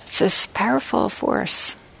 It's this powerful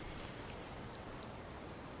force.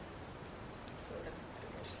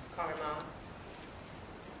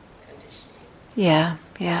 Yeah.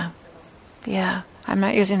 I'm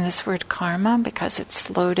not using this word karma because it's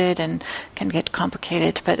loaded and can get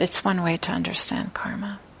complicated, but it's one way to understand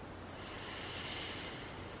karma.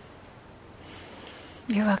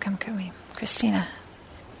 You're welcome, Kumi. Christina.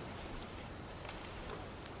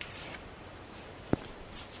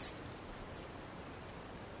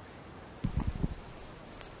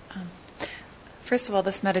 First of all,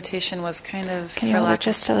 this meditation was kind of... Can you hold it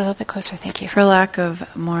just a little bit closer? Thank you. For lack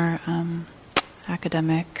of more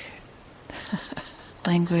academic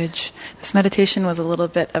language, this meditation was a little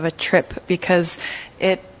bit of a trip because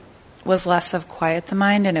it was less of quiet the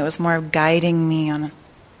mind and it was more guiding me on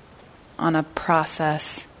a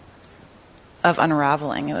process of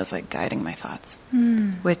unraveling. It was like guiding my thoughts,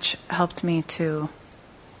 which helped me to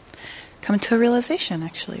come to a realization,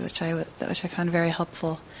 actually, which I found very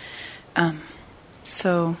helpful.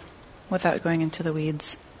 So, without going into the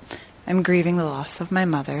weeds, I'm grieving the loss of my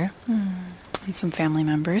mother and some family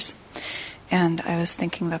members, and I was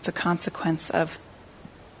thinking that's a consequence of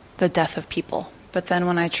the death of people. But then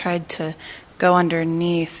when I tried to go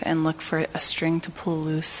underneath and look for a string to pull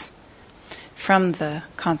loose from the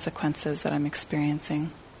consequences that I'm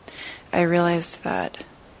experiencing, I realized that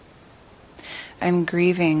I'm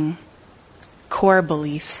grieving core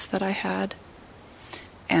beliefs that I had,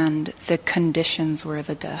 and the conditions were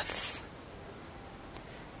the deaths.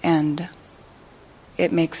 And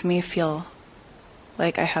it makes me feel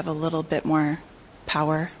like I have a little bit more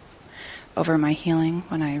power over my healing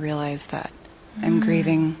when I realize that I'm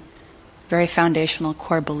grieving very foundational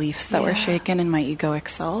core beliefs that were shaken in my egoic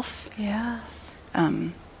self. Yeah.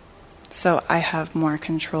 So I have more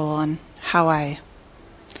control on how I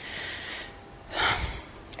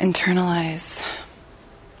internalize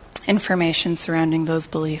information surrounding those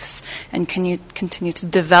beliefs and can you continue to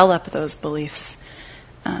develop those beliefs.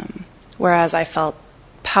 Whereas I felt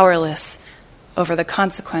powerless over the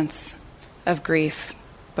consequence of grief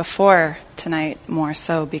before tonight, more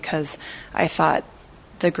so because I thought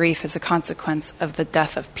the grief is a consequence of the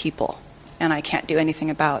death of people, and I can't do anything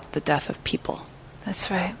about the death of people. That's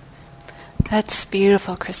right. That's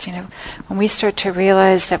beautiful, Christina. When we start to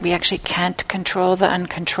realize that we actually can't control the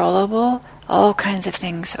uncontrollable, all kinds of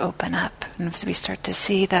things open up. And as we start to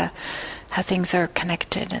see how things are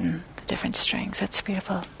connected and the different strings, that's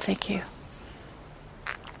beautiful. Thank you.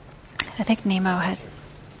 I think Nemo had...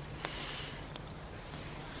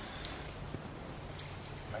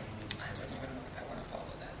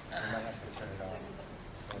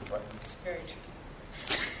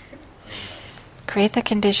 Create the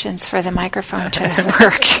conditions for the microphone to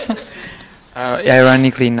work.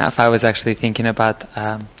 Ironically enough, I was actually thinking about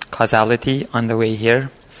causality on the way here,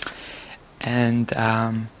 and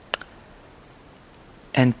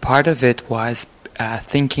part of it was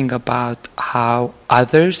thinking about how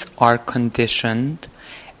others are conditioned,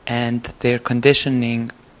 and their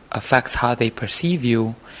conditioning affects how they perceive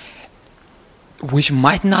you, which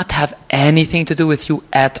might not have anything to do with you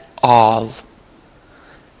at all,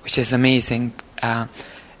 which is amazing.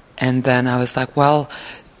 And then I was like, well,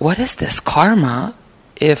 what is this karma?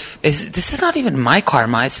 This is not even my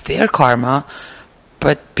karma, it's their karma.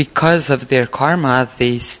 But because of their karma,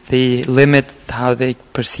 they limit how they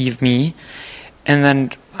perceive me. And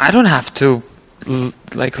then I don't have to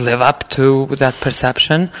live up to that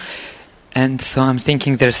perception. And so I'm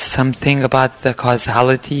thinking there's something about the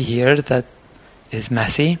causality here that is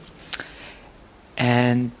messy.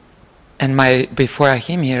 And before I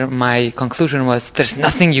came here, my conclusion was there's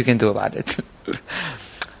nothing you can do about it.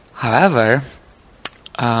 However,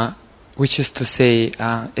 which is to say,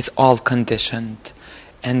 it's all conditioned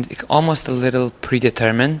and almost a little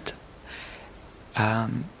predetermined,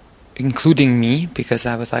 including me, because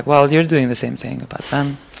I was like, well, you're doing the same thing about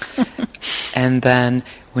them. And then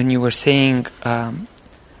when you were saying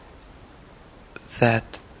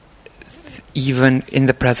that even in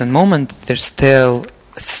the present moment, there's still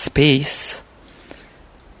space,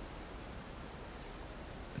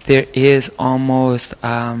 there is almost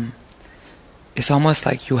it's almost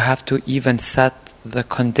like you have to even set the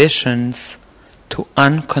conditions to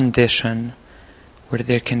uncondition, where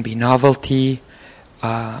there can be novelty,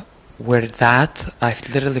 where that I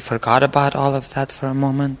literally forgot about all of that for a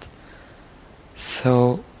moment.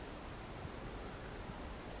 So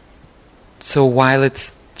while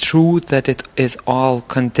it's true that it is all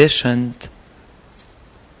conditioned,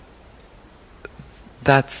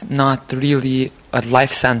 that's not really a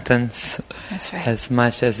life sentence. That's right. As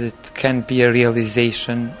much as it can be a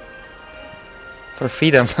realization for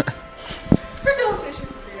freedom. Realization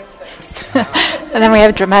for freedom. And then we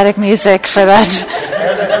have dramatic music for that.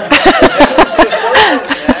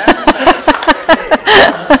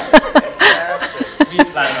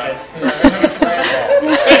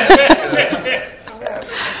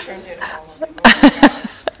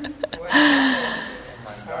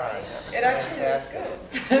 It actually is good.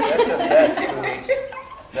 That's the best.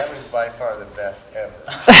 That was by far the best ever.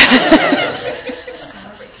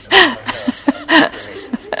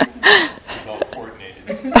 Well coordinated.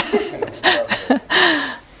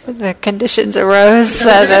 The conditions arose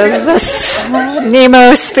that is this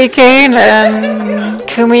Nemo speaking, and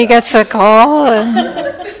Kumi gets a call,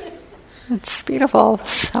 and it's beautiful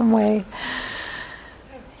some way.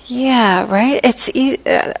 Yeah, right? It's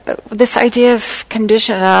this idea of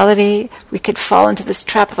conditionality, we could fall into this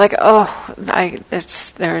trap of like,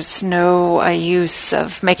 there's no use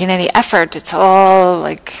of making any effort. It's all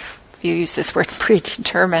like, you use this word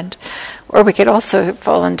predetermined. Or we could also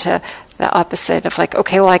fall into the opposite of like,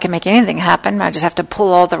 okay, well, I can make anything happen. I just have to pull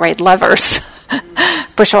all the right levers,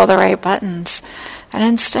 push all the right buttons. And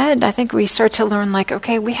instead, I think we start to learn like,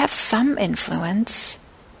 okay, we have some influence,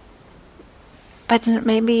 but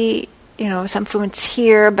maybe, some influence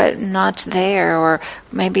here, but not there. Or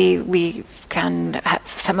maybe we can have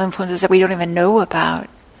some influences that we don't even know about.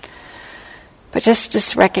 But just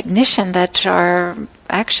this recognition that our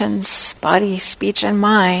actions, body, speech, and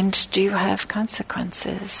mind do have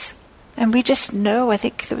consequences. And we just know, I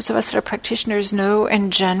think those of us that are practitioners know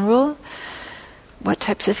in general what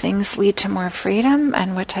types of things lead to more freedom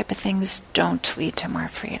and what type of things don't lead to more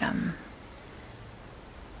freedom.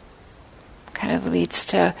 Kind of leads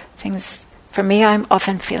to things. For me, I'm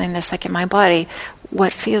often feeling this like in my body,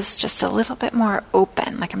 what feels just a little bit more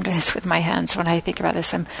open, like I'm doing this with my hands when I think about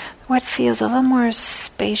this, what feels a little more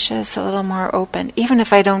spacious, a little more open, even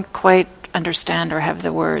if I don't quite understand or have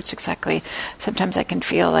the words exactly. Sometimes I can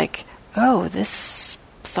feel like, oh, this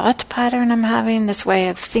thought pattern I'm having, this way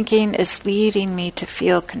of thinking is leading me to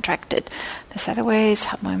feel contracted. This other way is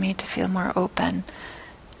helping me to feel more open.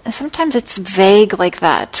 And sometimes it's vague like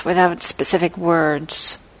that, without specific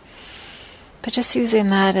words. But just using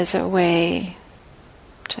that as a way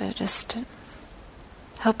to just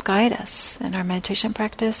help guide us in our meditation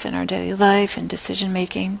practice, in our daily life, in decision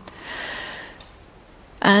making.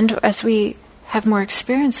 And as we have more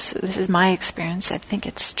experience, this is my experience, I think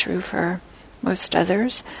it's true for most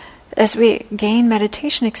others, as we gain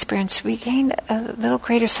meditation experience, we gain a little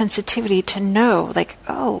greater sensitivity to know, like,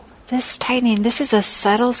 oh, this tightening, this is a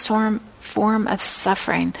subtle form of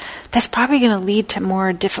suffering that's probably going to lead to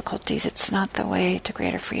more difficulties. It's not the way to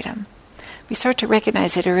greater freedom. We start to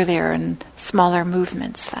recognize it earlier in smaller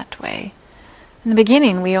movements that way. In the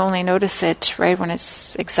beginning, we only notice it right when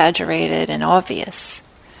it's exaggerated and obvious.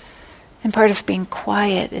 And part of being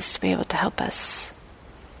quiet is to be able to help us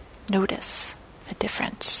notice the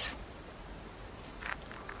difference.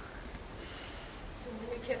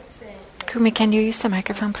 Kumi, can you use the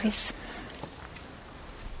microphone, please?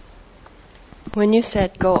 When you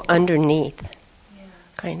said go underneath,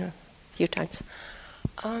 kind of, a few times,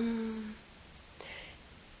 I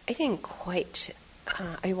didn't quite,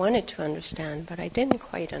 I wanted to understand, but I didn't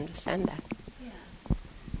quite understand that.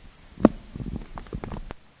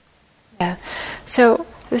 Yeah. So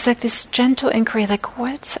it was like this gentle inquiry, like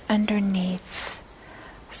what's underneath?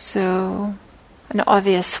 So an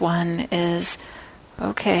obvious one is,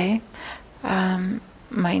 okay,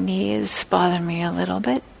 my knees bother me a little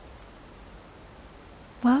bit.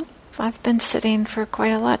 Well, I've been sitting for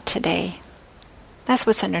quite a lot today. That's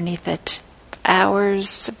what's underneath it.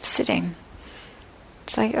 Hours of sitting.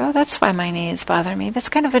 It's like, oh, that's why my knees bother me. That's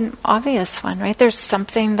kind of an obvious one, right? There's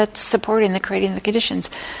something that's supporting creating the conditions.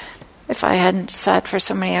 If I hadn't sat for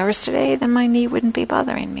so many hours today, then my knee wouldn't be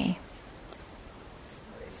bothering me.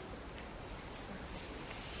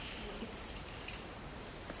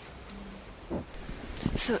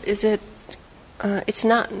 So is it, it's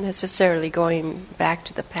not necessarily going back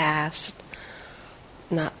to the past,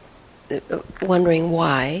 not wondering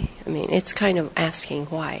why. I mean, it's kind of asking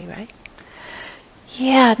why, right?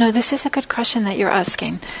 Yeah, no, this is a good question that you're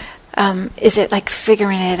asking. Is it like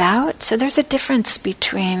figuring it out? So there's a difference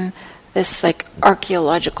between this like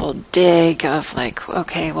archaeological dig of like,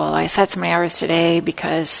 okay, well, I sat so many hours today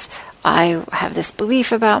because I have this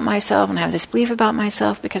belief about myself, and I have this belief about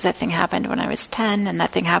myself because that thing happened when I was 10, and that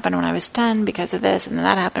thing happened when I was 10 because of this, and then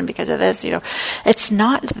that happened because of this, It's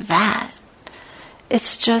not that.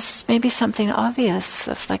 It's just maybe something obvious,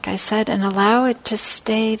 of, like I said, and allow it to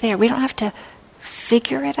stay there. We don't have to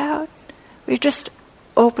figure it out. We're just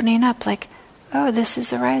opening up, like, oh, this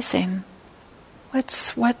is arising.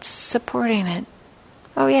 What's supporting it?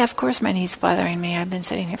 Oh yeah, of course my knee's bothering me. I've been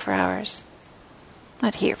sitting here for hours.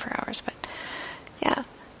 Not here for hours, but yeah.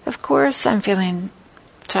 Of course I'm feeling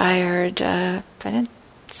tired. I didn't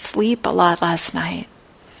sleep a lot last night.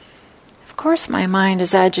 Of course my mind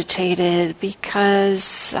is agitated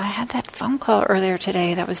because I had that phone call earlier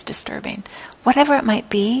today that was disturbing. Whatever it might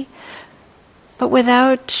be, but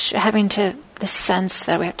without having the sense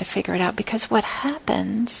that we have to figure it out. Because what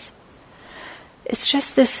happens, it's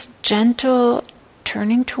just this gentle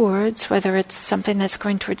turning towards, whether it's something that's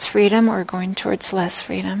going towards freedom or going towards less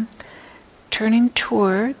freedom, turning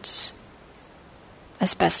towards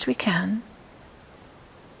as best we can.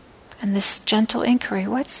 And this gentle inquiry,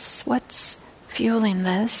 what's fueling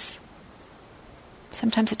this?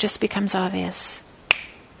 Sometimes it just becomes obvious.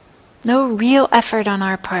 No real effort on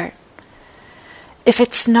our part. If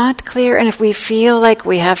it's not clear, and if we feel like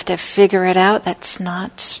we have to figure it out, that's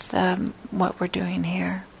not what we're doing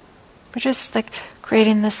here. We're just like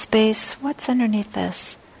creating this space. What's underneath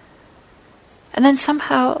this? And then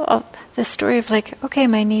somehow the story of like, okay,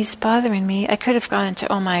 my knee's bothering me. I could have gone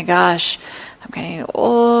into, oh my gosh, I'm getting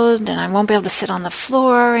old and I won't be able to sit on the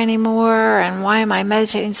floor anymore. And why am I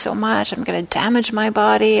meditating so much? I'm going to damage my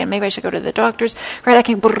body and maybe I should go to the doctors. Right?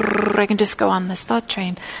 I can just go on this thought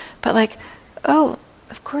train. But like, oh,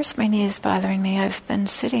 of course my knee is bothering me. I've been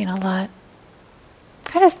sitting a lot.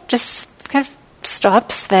 Kind of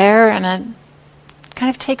stops there, and it kind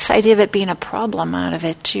of takes the idea of it being a problem out of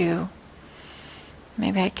it too.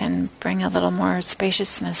 Maybe I can bring a little more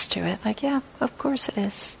spaciousness to it. Like, yeah, of course it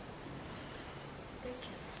is.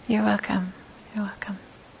 You're welcome. You're welcome.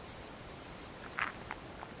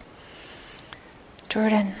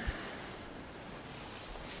 Jordan.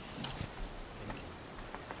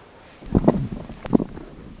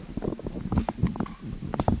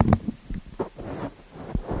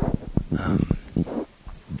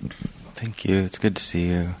 Thank you. It's good to see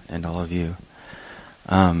you and all of you.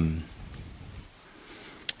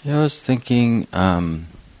 I was thinking,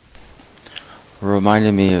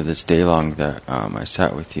 reminded me of this day long that I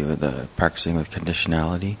sat with you, the practicing with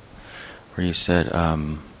conditionality, where you said,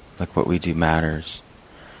 like, what we do matters.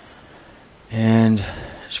 And it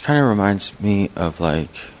just kind of reminds me of,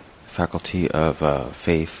 like, faculty of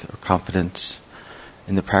faith or confidence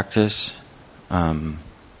in the practice.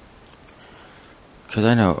 Because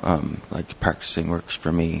I know, like, practicing works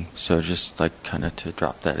for me, so just, like, kind of to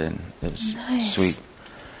drop that in is nice. Sweet.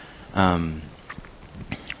 And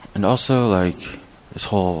also, like, this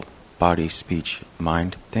whole body, speech,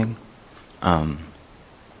 mind thing.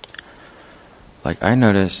 Like, I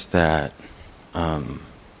noticed that,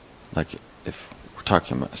 like, if we're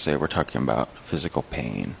talking about, say, we're talking about physical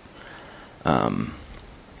pain,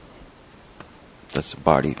 that's a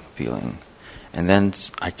body feeling, and then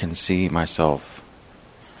I can see myself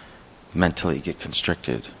mentally get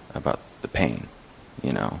constricted about the pain,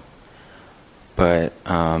 you know. But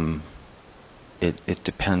it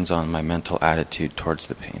depends on my mental attitude towards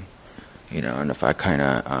the pain, you know. And if I kind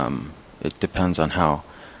of, it depends on how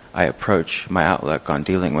I approach my outlook on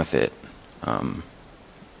dealing with it. Kind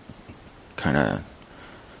of,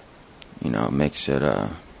 you know, makes it,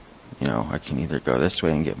 you know, I can either go this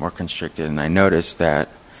way and get more constricted. And I notice that,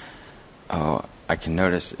 I can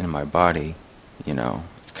notice in my body, you know,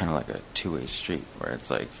 it's kind of like a two-way street where it's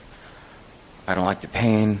like, I don't like the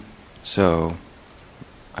pain, so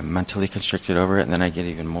I'm mentally constricted over it, and then I get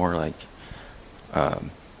even more like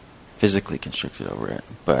physically constricted over it.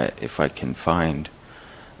 But if I can find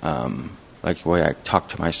like the way I talk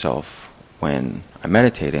to myself when I'm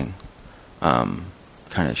meditating, kind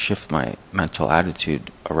of shift my mental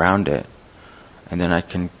attitude around it, and then I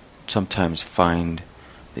can sometimes find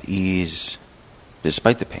the ease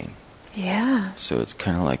despite the pain. Yeah. So it's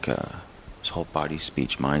kind of like this whole body,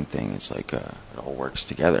 speech, mind thing. It's like it all works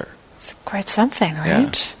together. It's quite something,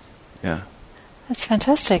 right? Yeah. That's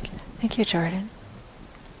fantastic. Thank you, Jordan.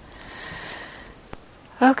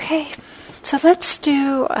 Okay, so let's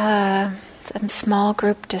do some small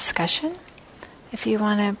group discussion. If you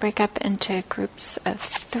want to break up into groups of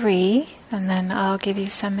 3, and then I'll give you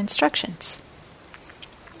some instructions.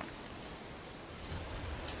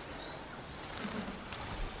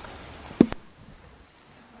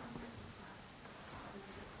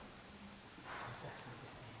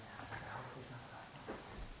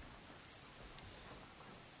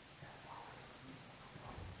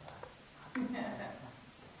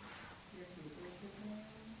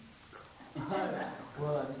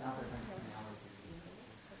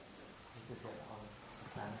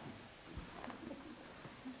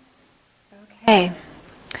 Okay,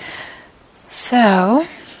 so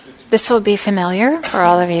this will be familiar for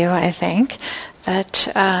all of you, I think, that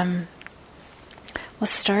we'll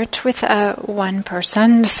start with one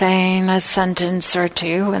person saying a sentence or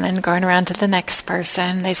two and then going around to the next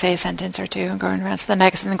person. They say a sentence or two and going around to the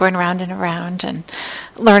next and then going around and around and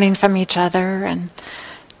learning from each other, and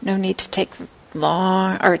no need to take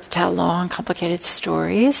long or to tell long, complicated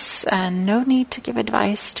stories, and no need to give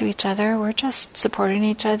advice to each other. We're just supporting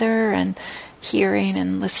each other and hearing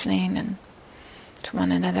and listening and to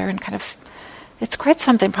one another, and kind of, it's quite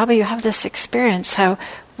something. Probably you have this experience how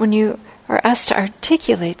when you are asked to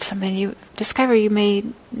articulate something, you discover you may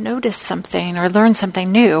notice something or learn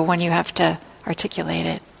something new when you have to articulate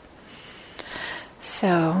it.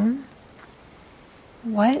 So,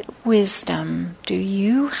 what wisdom do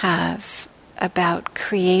you have about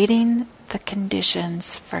creating the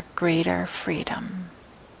conditions for greater freedom?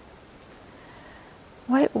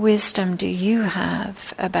 What wisdom do you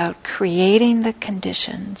have about creating the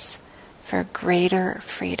conditions for greater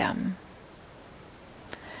freedom?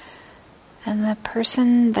 And the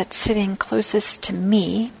person that's sitting closest to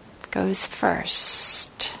me goes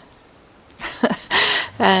first.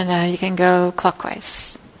 And you can go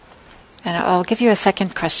clockwise. And I'll give you a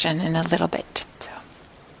second question in a little bit. So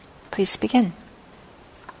please begin.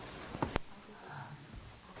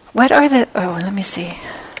 Let me see.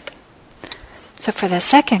 So for the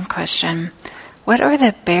second question, what are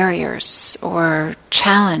the barriers or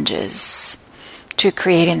challenges to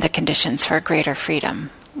creating the conditions for greater freedom?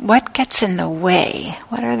 What gets in the way?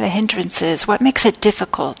 What are the hindrances? What makes it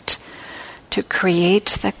difficult to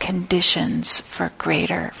create the conditions for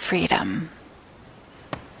greater freedom?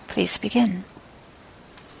 Please begin.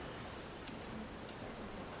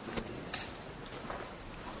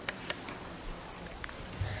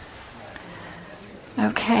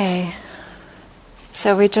 Okay.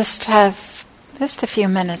 So we just have just a few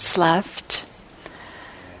minutes left.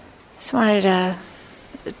 Just wanted to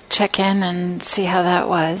check in and see how that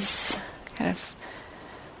was.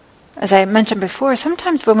 As I mentioned before,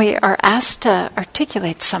 sometimes when we are asked to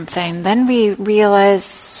articulate something, then we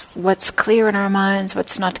realize what's clear in our minds,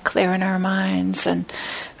 what's not clear in our minds, and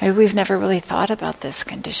maybe we've never really thought about this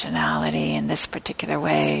conditionality in this particular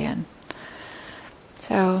way. And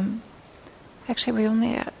so, actually,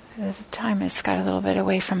 the time has got a little bit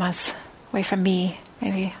away from us, away from me.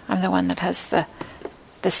 Maybe I'm the one that has the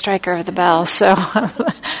striker of the bell. So,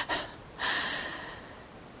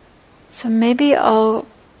 so maybe I'll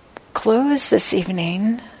close this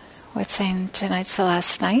evening with saying tonight's the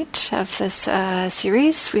last night of this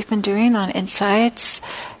series we've been doing on insights,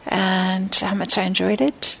 and how much I enjoyed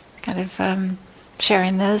it,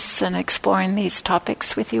 sharing this and exploring these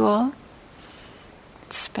topics with you all.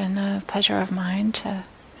 It's been a pleasure of mine to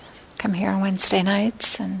come here on Wednesday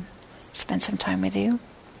nights and spend some time with you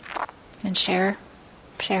and share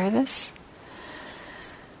this,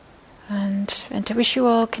 and to wish you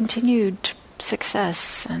all continued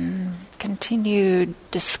success and continued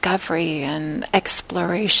discovery and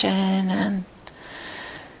exploration and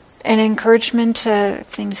encouragement if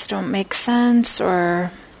things don't make sense,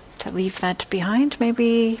 or to leave that behind.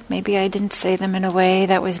 Maybe I didn't say them in a way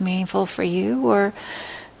that was meaningful for you, or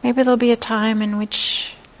maybe there'll be a time in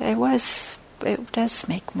which it does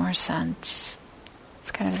make more sense.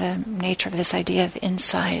 It's kind of the nature of this idea of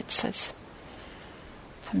insights. As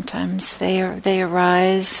sometimes they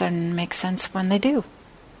arise and make sense when they do.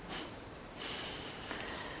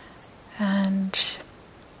 And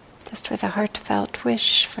just with a heartfelt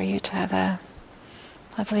wish for you to have a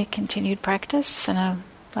lovely continued practice and a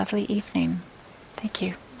lovely evening. Thank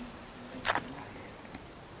you.